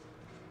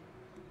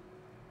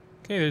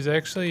 Okay, there's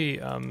actually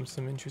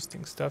some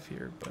interesting stuff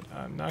here, but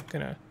I'm not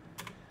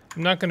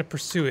gonna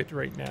pursue it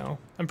right now.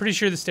 I'm pretty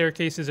sure the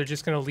staircases are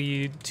just gonna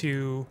lead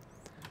to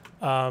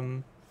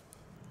the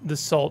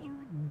Salt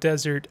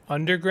Desert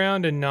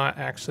underground and not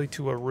actually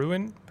to a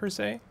ruin per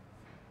se.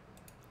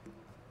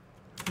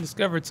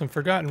 Discovered some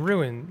forgotten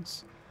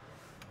ruins.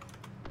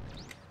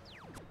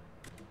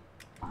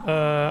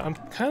 I'm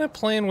kind of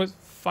playing with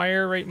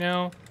fire right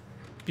now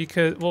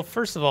because, well,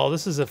 first of all,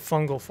 this is a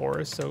fungal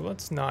forest, so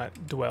let's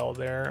not dwell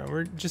there.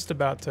 We're just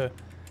about to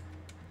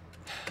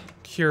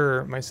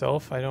cure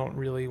myself. I don't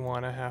really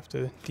want to have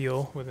to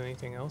deal with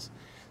anything else.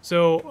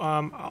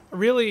 So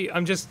really,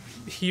 I'm just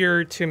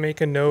here to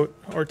make a note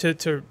or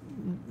to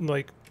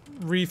like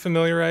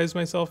re-familiarize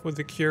myself with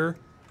the cure.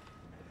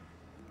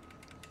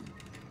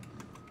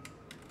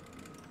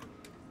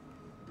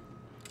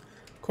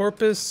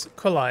 Corpus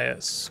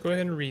Colias. Go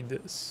ahead and read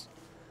this.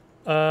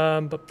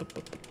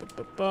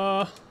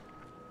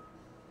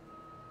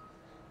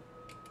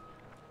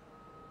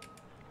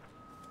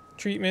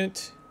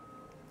 Treatment.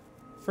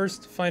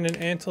 First, find an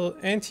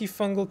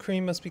antifungal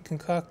cream must be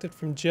concocted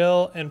from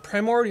gel and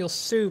primordial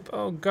soup.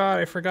 Oh god,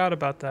 I forgot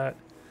about that.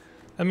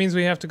 That means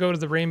we have to go to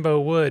the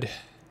Rainbow Wood.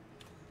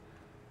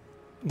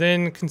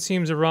 Then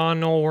consumes a raw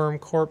nullworm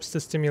corpse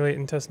to stimulate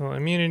intestinal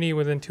immunity.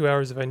 Within 2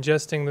 hours of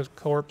ingesting the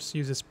corpse,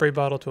 use a spray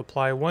bottle to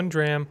apply 1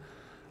 dram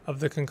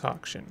of the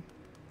concoction.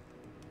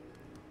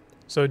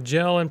 So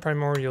gel and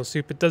primordial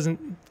soup. It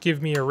doesn't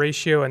give me a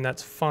ratio, and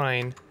that's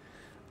fine.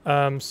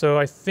 So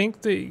I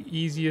think the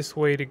easiest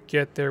way to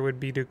get there would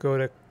be to go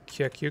to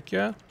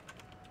Kyakyukya.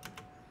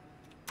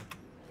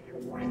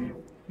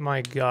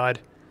 My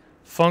god.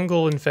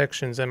 Fungal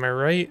infections, am I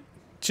right?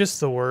 Just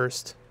the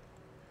worst.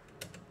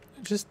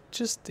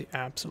 Just the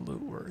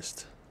absolute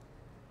worst.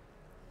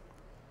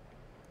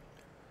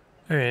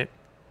 Alright.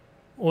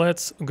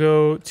 Let's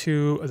go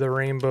to the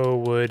Rainbow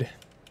Wood.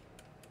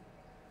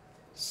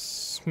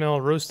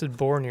 Smell roasted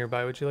boar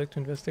nearby. Would you like to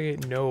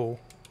investigate? No.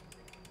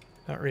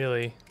 Not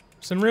really.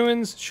 Some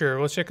ruins? Sure,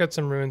 we'll check out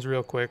some ruins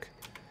real quick.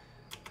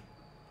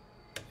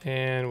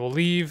 And we'll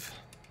leave.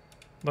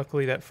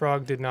 Luckily that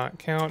frog did not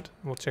count.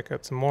 We'll check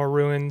out some more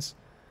ruins.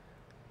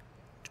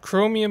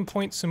 Chromium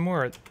Point some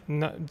more.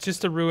 Not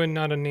just a ruin,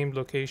 not a named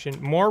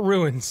location. More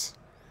ruins.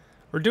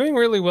 We're doing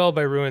really well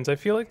by ruins. I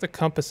feel like the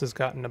compass has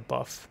gotten a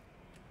buff.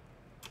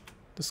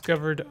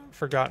 Discovered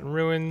forgotten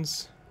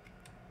ruins.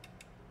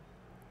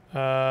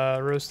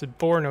 Roasted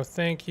boar, no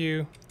thank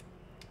you.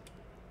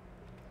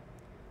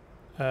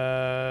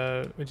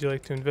 Would you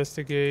like to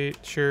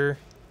investigate? Sure.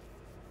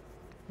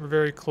 We're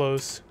very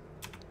close.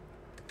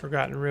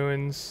 Forgotten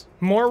ruins.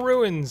 More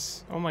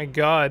ruins! Oh my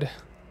god.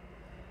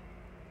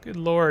 Good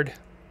lord.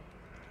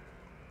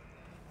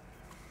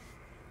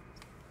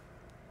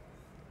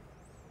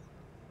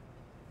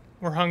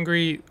 We're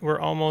hungry. We're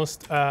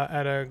almost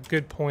at a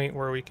good point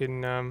where we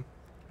can,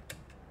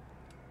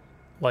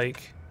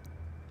 like,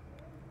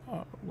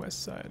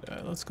 west side.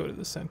 Let's go to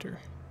the center.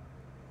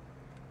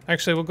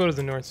 Actually, we'll go to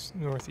the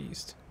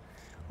northeast.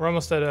 We're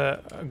almost at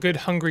a good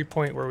hungry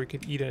point where we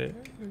could eat a,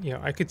 you know,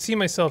 I could see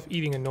myself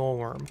eating a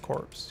nullworm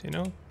corpse, you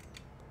know?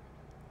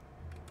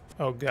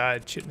 Oh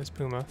god, Chitinous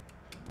Puma.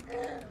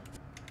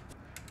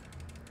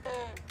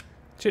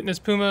 Chitinous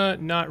Puma,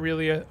 not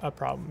really a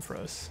problem for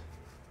us.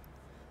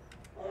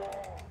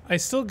 I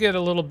still get a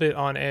little bit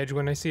on edge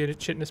when I see a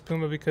Chitinous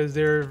Puma because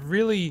they're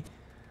really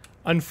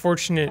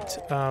unfortunate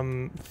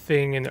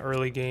thing in the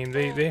early game.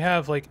 They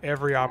have like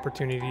every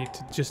opportunity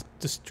to just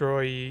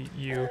destroy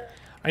you.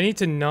 I need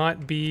to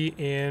not be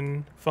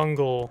in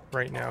fungal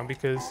right now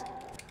because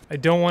I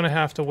don't want to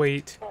have to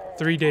wait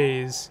 3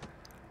 days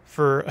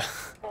for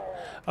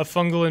a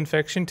fungal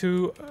infection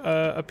to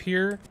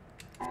appear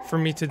for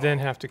me to then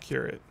have to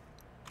cure it.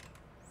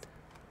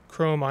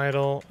 Chrome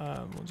Idol,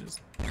 we'll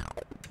just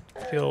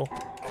kill.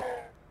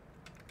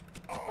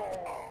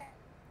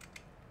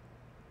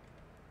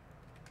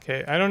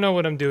 Okay, I don't know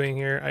what I'm doing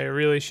here. I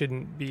really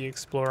shouldn't be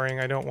exploring.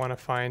 I don't want to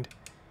find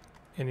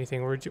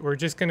anything. We're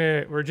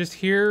just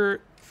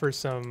here for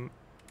some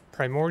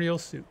primordial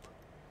soup.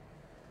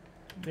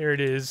 There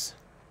it is.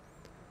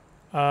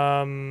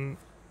 Collect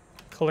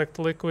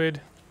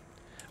liquid.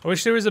 I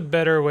wish there was a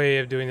better way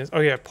of doing this. Oh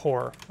yeah,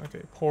 pour.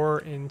 Okay, pour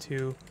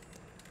into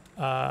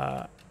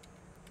the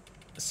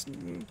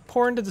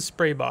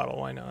spray bottle.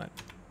 Why not?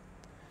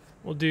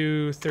 We'll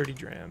do 30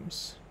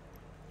 drams.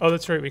 Oh,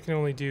 that's right. We can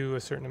only do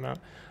a certain amount.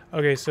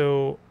 Okay,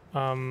 so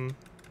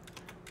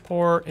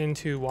pour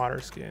into water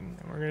skin.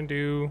 And we're going to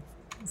do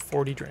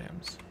 40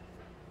 drams.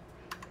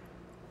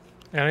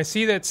 And I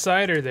see that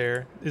cider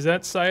there. Is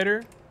that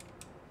cider?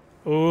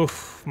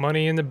 Oof,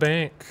 money in the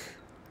bank.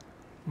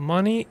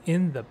 Money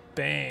in the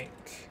bank.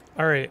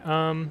 All right,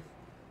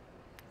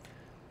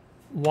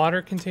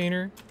 water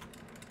container.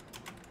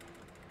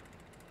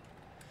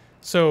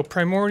 So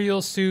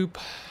primordial soup,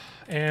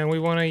 and we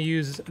want to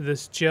use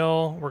this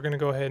gel. We're going to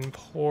go ahead and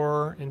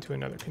pour into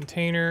another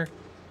container.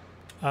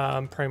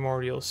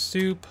 Primordial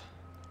soup.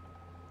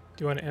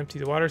 Do you want to empty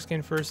the water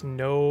skin first?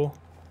 No.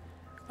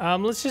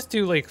 Let's just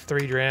do like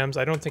 3 drams.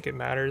 I don't think it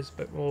matters,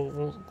 but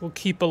we'll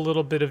keep a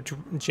little bit of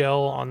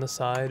gel on the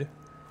side.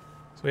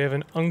 So we have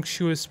an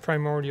unctuous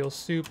primordial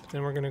soup.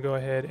 Then we're going to go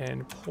ahead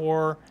and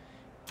pour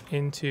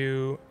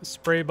into a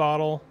spray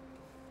bottle.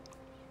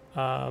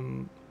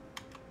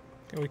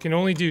 We can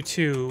only do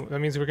 2. That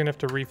means we're going to have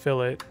to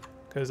refill it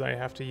because I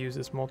have to use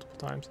this multiple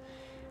times.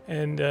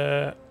 And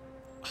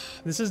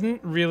this isn't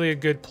really a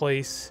good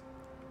place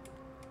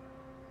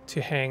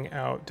to hang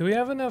out. Do we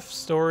have enough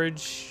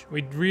storage?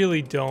 We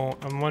really don't.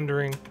 I'm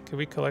wondering, can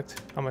we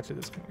collect? How much of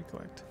this can we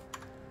collect?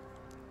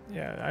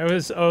 Yeah, I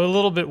was a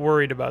little bit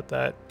worried about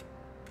that.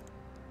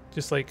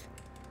 Just like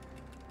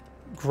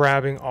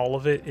grabbing all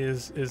of it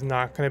is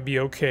not going to be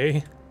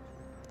okay.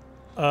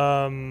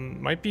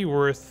 Might be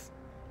worth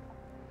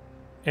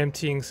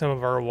emptying some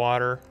of our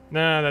water.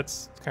 Nah,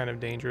 that's kind of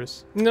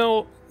dangerous.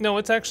 No,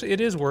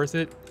 it is worth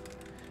it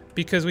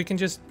because we can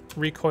just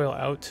recoil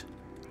out.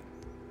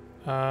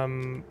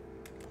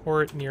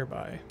 Pour it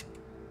nearby.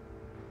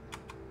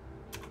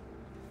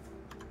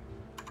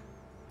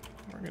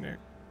 We're gonna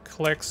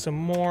collect some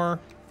more.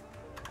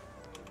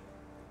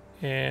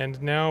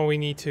 And now we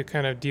need to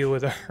kind of deal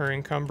with our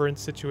encumbrance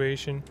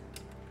situation.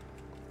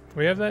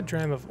 We have that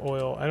dram of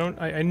oil.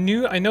 I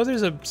know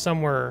there's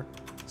somewhere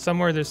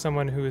there's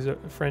someone who is a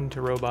friend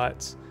to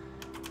robots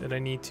that I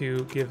need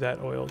to give that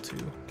oil to.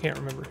 Can't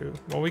remember who.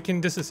 Well, we can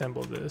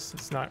disassemble this.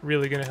 It's not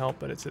really gonna help,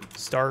 but it's a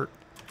start.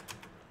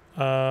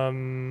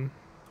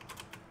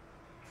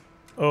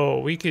 Oh,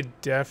 we could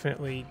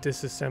definitely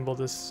disassemble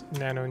this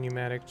nano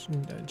pneumatic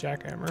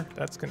jackhammer.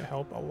 That's gonna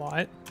help a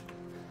lot.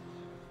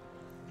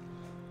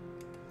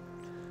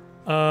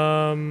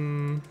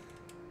 Kind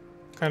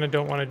of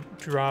don't want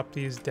to drop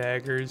these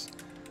daggers.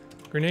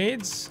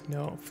 Grenades?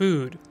 No.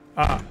 Food.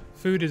 Ah,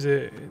 food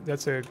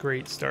that's a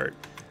great start.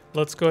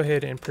 Let's go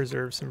ahead and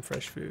preserve some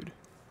fresh food.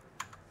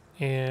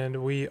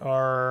 And we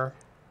are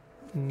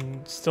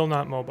still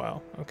not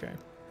mobile. Okay.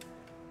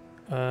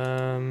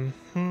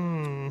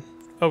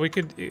 Oh, we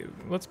could,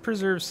 let's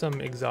preserve some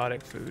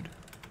exotic food.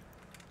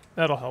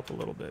 That'll help a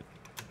little bit.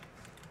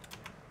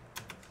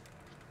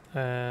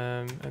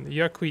 And the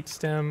yuckweed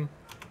stem.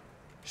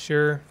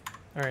 Sure.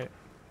 All right.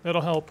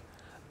 That'll help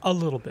a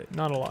little bit,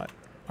 not a lot.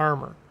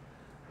 Armor.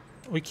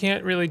 We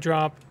can't really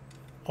drop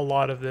a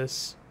lot of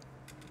this.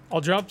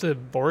 I'll drop the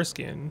boar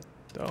skin,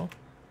 though,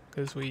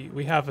 because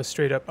we have a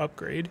straight up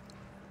upgrade.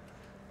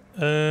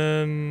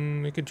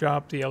 We could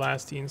drop the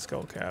elastine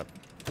skull cap.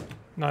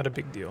 Not a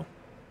big deal.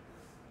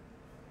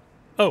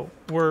 Oh,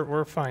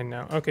 we're fine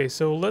now. Okay,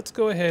 so let's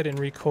go ahead and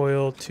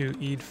recoil to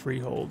Eid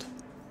Freehold.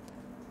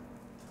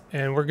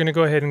 And we're gonna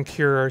go ahead and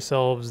cure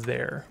ourselves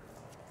there.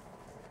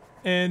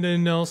 And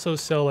then also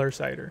sell our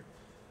cider.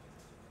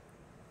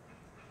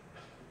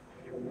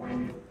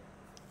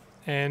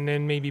 And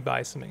then maybe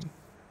buy something.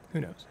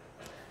 Who knows?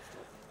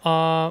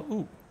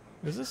 Ooh.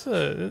 Is this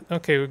a...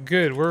 Okay,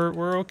 good.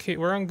 We're okay.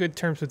 We're on good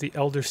terms with the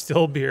Elder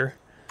Still beer.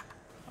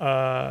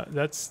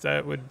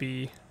 That would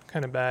be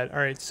kind of bad. All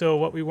right, so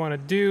what we want to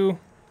do...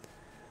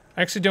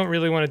 I actually don't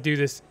really want to do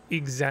this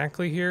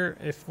exactly here.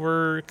 If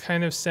we're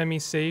kind of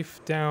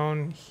semi-safe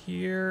down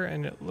here,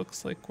 and it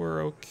looks like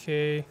we're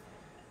okay...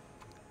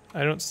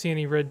 I don't see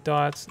any red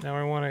dots. Now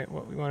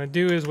what we want to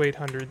do is wait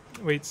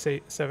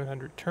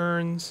 700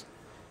 turns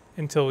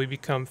until we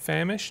become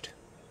famished.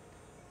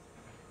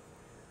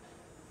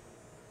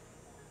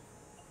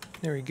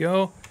 There we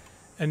go.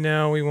 And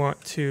now we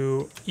want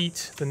to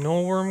eat the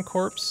nullworm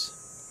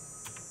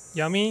corpse.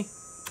 Yummy.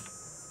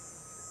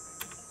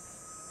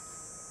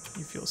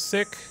 You feel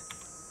sick.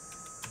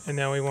 And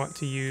now we want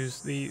to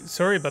use the...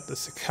 Sorry about the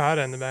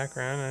cicada in the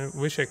background. I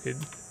wish I could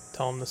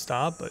tell him to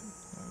stop, but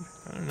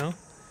I don't know.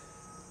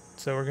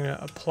 So we're going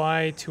to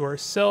apply to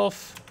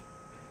ourself.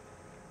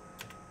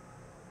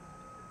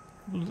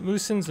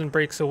 Loosens and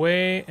breaks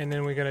away. And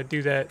then we're going to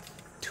do that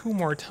 2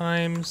 more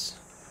times.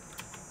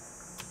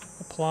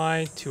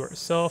 Apply to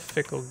ourself,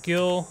 fickle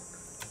gill.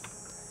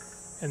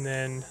 And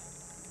then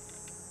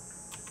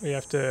we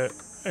have to,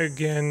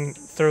 again,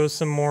 throw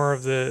some more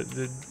of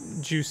the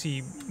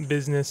juicy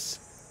business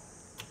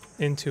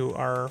into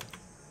our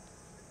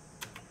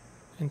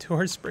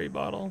spray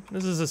bottle.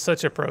 This is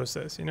such a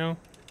process, you know?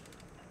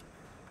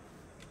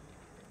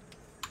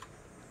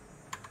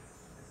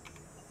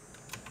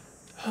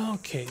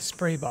 Okay,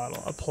 spray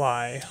bottle,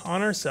 apply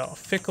on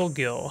ourselves, fickle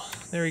gill.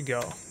 There we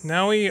go.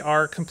 Now we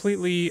are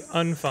completely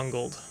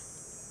unfungled.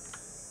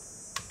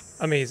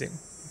 Amazing.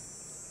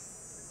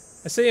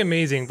 I say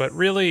amazing, but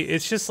really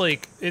it's just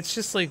like the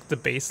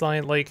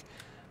baseline. Like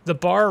the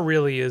bar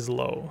really is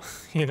low,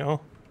 you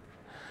know.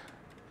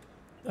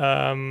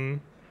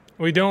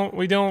 We don't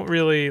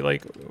really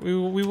like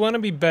we want to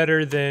be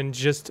better than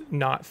just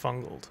not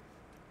fungaled.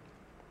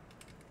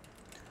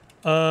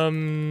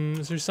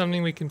 Is there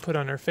something we can put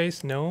on our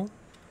face? No.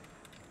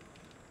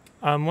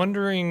 I'm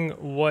wondering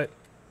what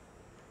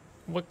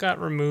got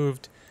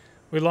removed.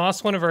 We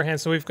lost one of our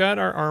hands, so we've got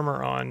our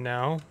armor on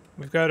now.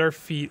 We've got our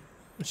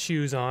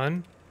shoes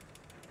on.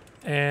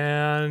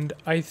 And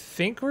I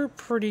think we're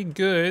pretty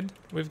good.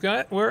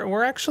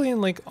 We're actually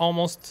in like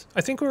almost,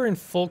 I think we're in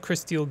full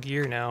crystal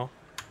gear now,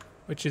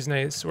 which is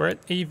nice. We're at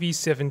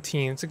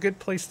AV-17. It's a good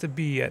place to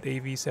be at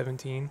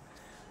AV-17.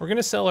 We're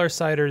gonna sell our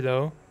cider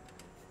though.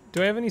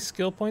 Do I have any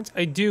skill points?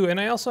 I do, and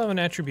I also have an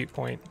attribute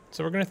point.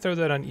 So we're gonna throw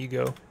that on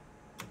ego.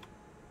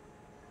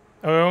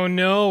 Oh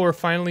no, we're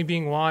finally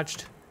being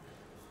watched.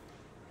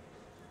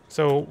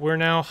 So we're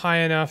now high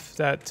enough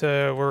that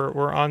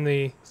we're on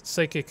the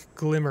psychic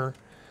glimmer.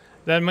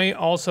 That might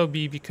also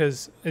be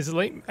because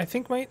I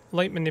think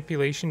light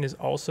manipulation is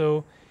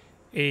also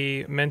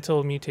a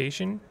mental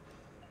mutation.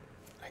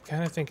 I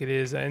kind of think it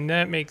is, and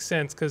that makes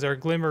sense because our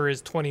glimmer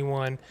is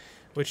 21,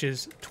 which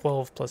is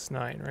 12 plus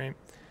 9,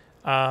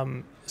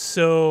 right?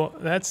 So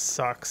that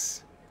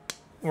sucks.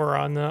 We're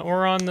on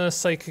the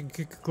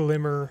psychic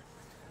glimmer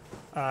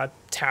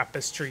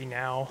tapestry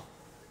now.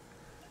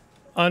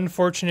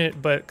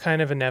 Unfortunate, but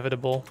kind of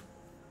inevitable.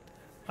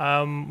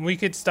 We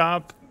could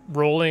stop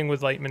rolling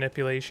with light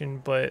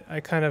manipulation, but I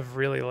kind of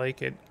really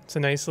like it. It's a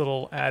nice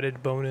little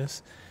added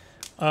bonus.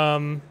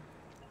 Someone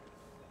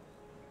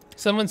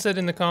said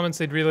in the comments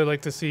they'd really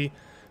like to see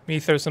me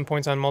throw some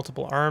points on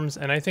multiple arms,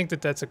 and I think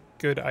that that's a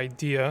good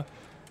idea.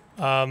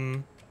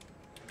 So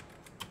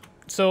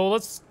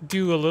let's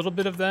do a little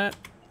bit of that.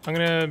 I'm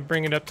gonna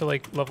bring it up to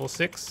like level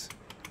 6.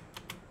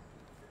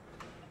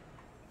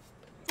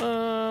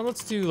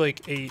 Let's do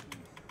like 8.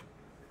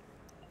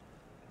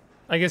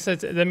 I guess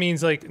that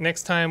means like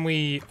next time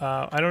we,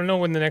 I don't know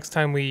when the next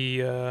time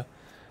we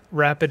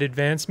rapid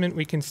advancement,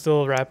 we can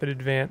still rapid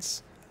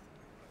advance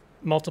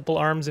multiple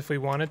arms if we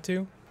wanted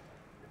to.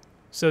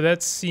 So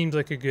that seems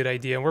like a good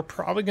idea. We're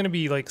probably going to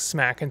be like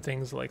smacking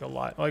things like a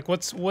lot. Like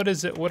what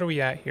are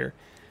we at here?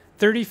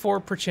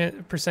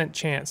 34%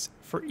 chance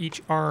for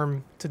each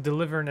arm to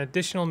deliver an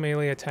additional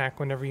melee attack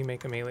whenever you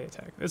make a melee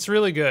attack. That's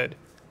really good.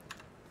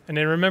 And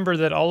then remember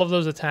that all of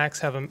those attacks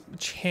have a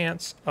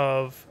chance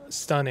of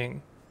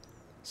stunning.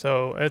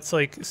 So it's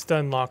like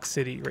stun lock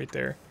city right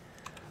there.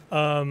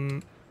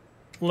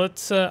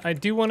 Let's. I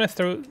do want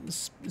to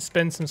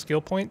spend some skill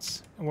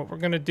points. And what we're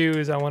gonna do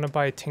is I want to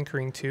buy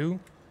tinkering 2.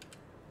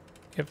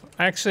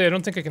 Actually, I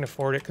don't think I can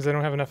afford it because I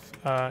don't have enough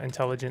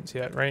intelligence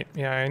yet. Right?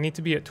 Yeah, I need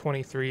to be at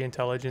 23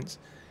 intelligence.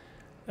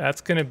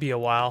 That's gonna be a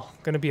while.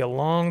 Gonna be a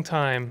long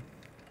time.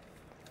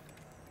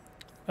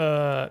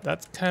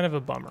 That's kind of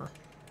a bummer.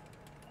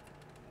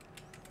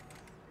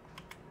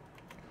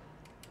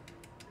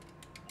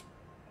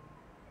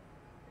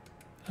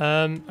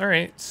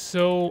 Alright,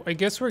 so I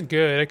guess we're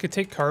good. I could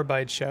take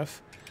Carbide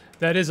Chef.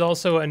 That is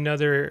also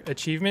another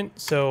achievement,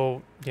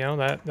 so, you know,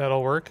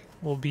 that'll work.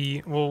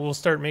 We'll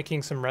start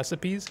making some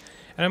recipes.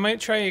 And I might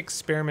try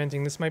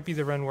experimenting. This might be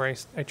the run where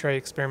I try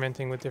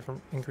experimenting with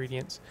different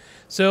ingredients.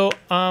 So,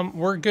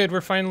 we're good.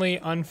 We're finally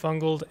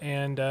unfungaled,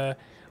 and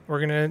we're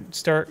gonna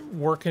start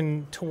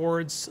working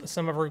towards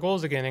some of our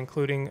goals again,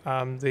 including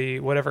the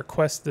whatever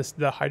quest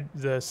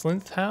the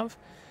Slinth have.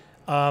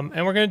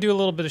 And we're going to do a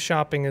little bit of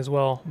shopping as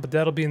well, but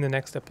that'll be in the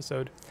next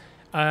episode.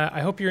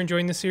 I hope you're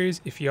enjoying the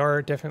series. If you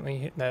are, definitely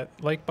hit that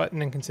like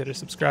button and consider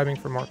subscribing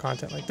for more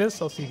content like this.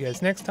 I'll see you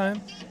guys next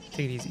time.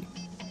 Take it easy.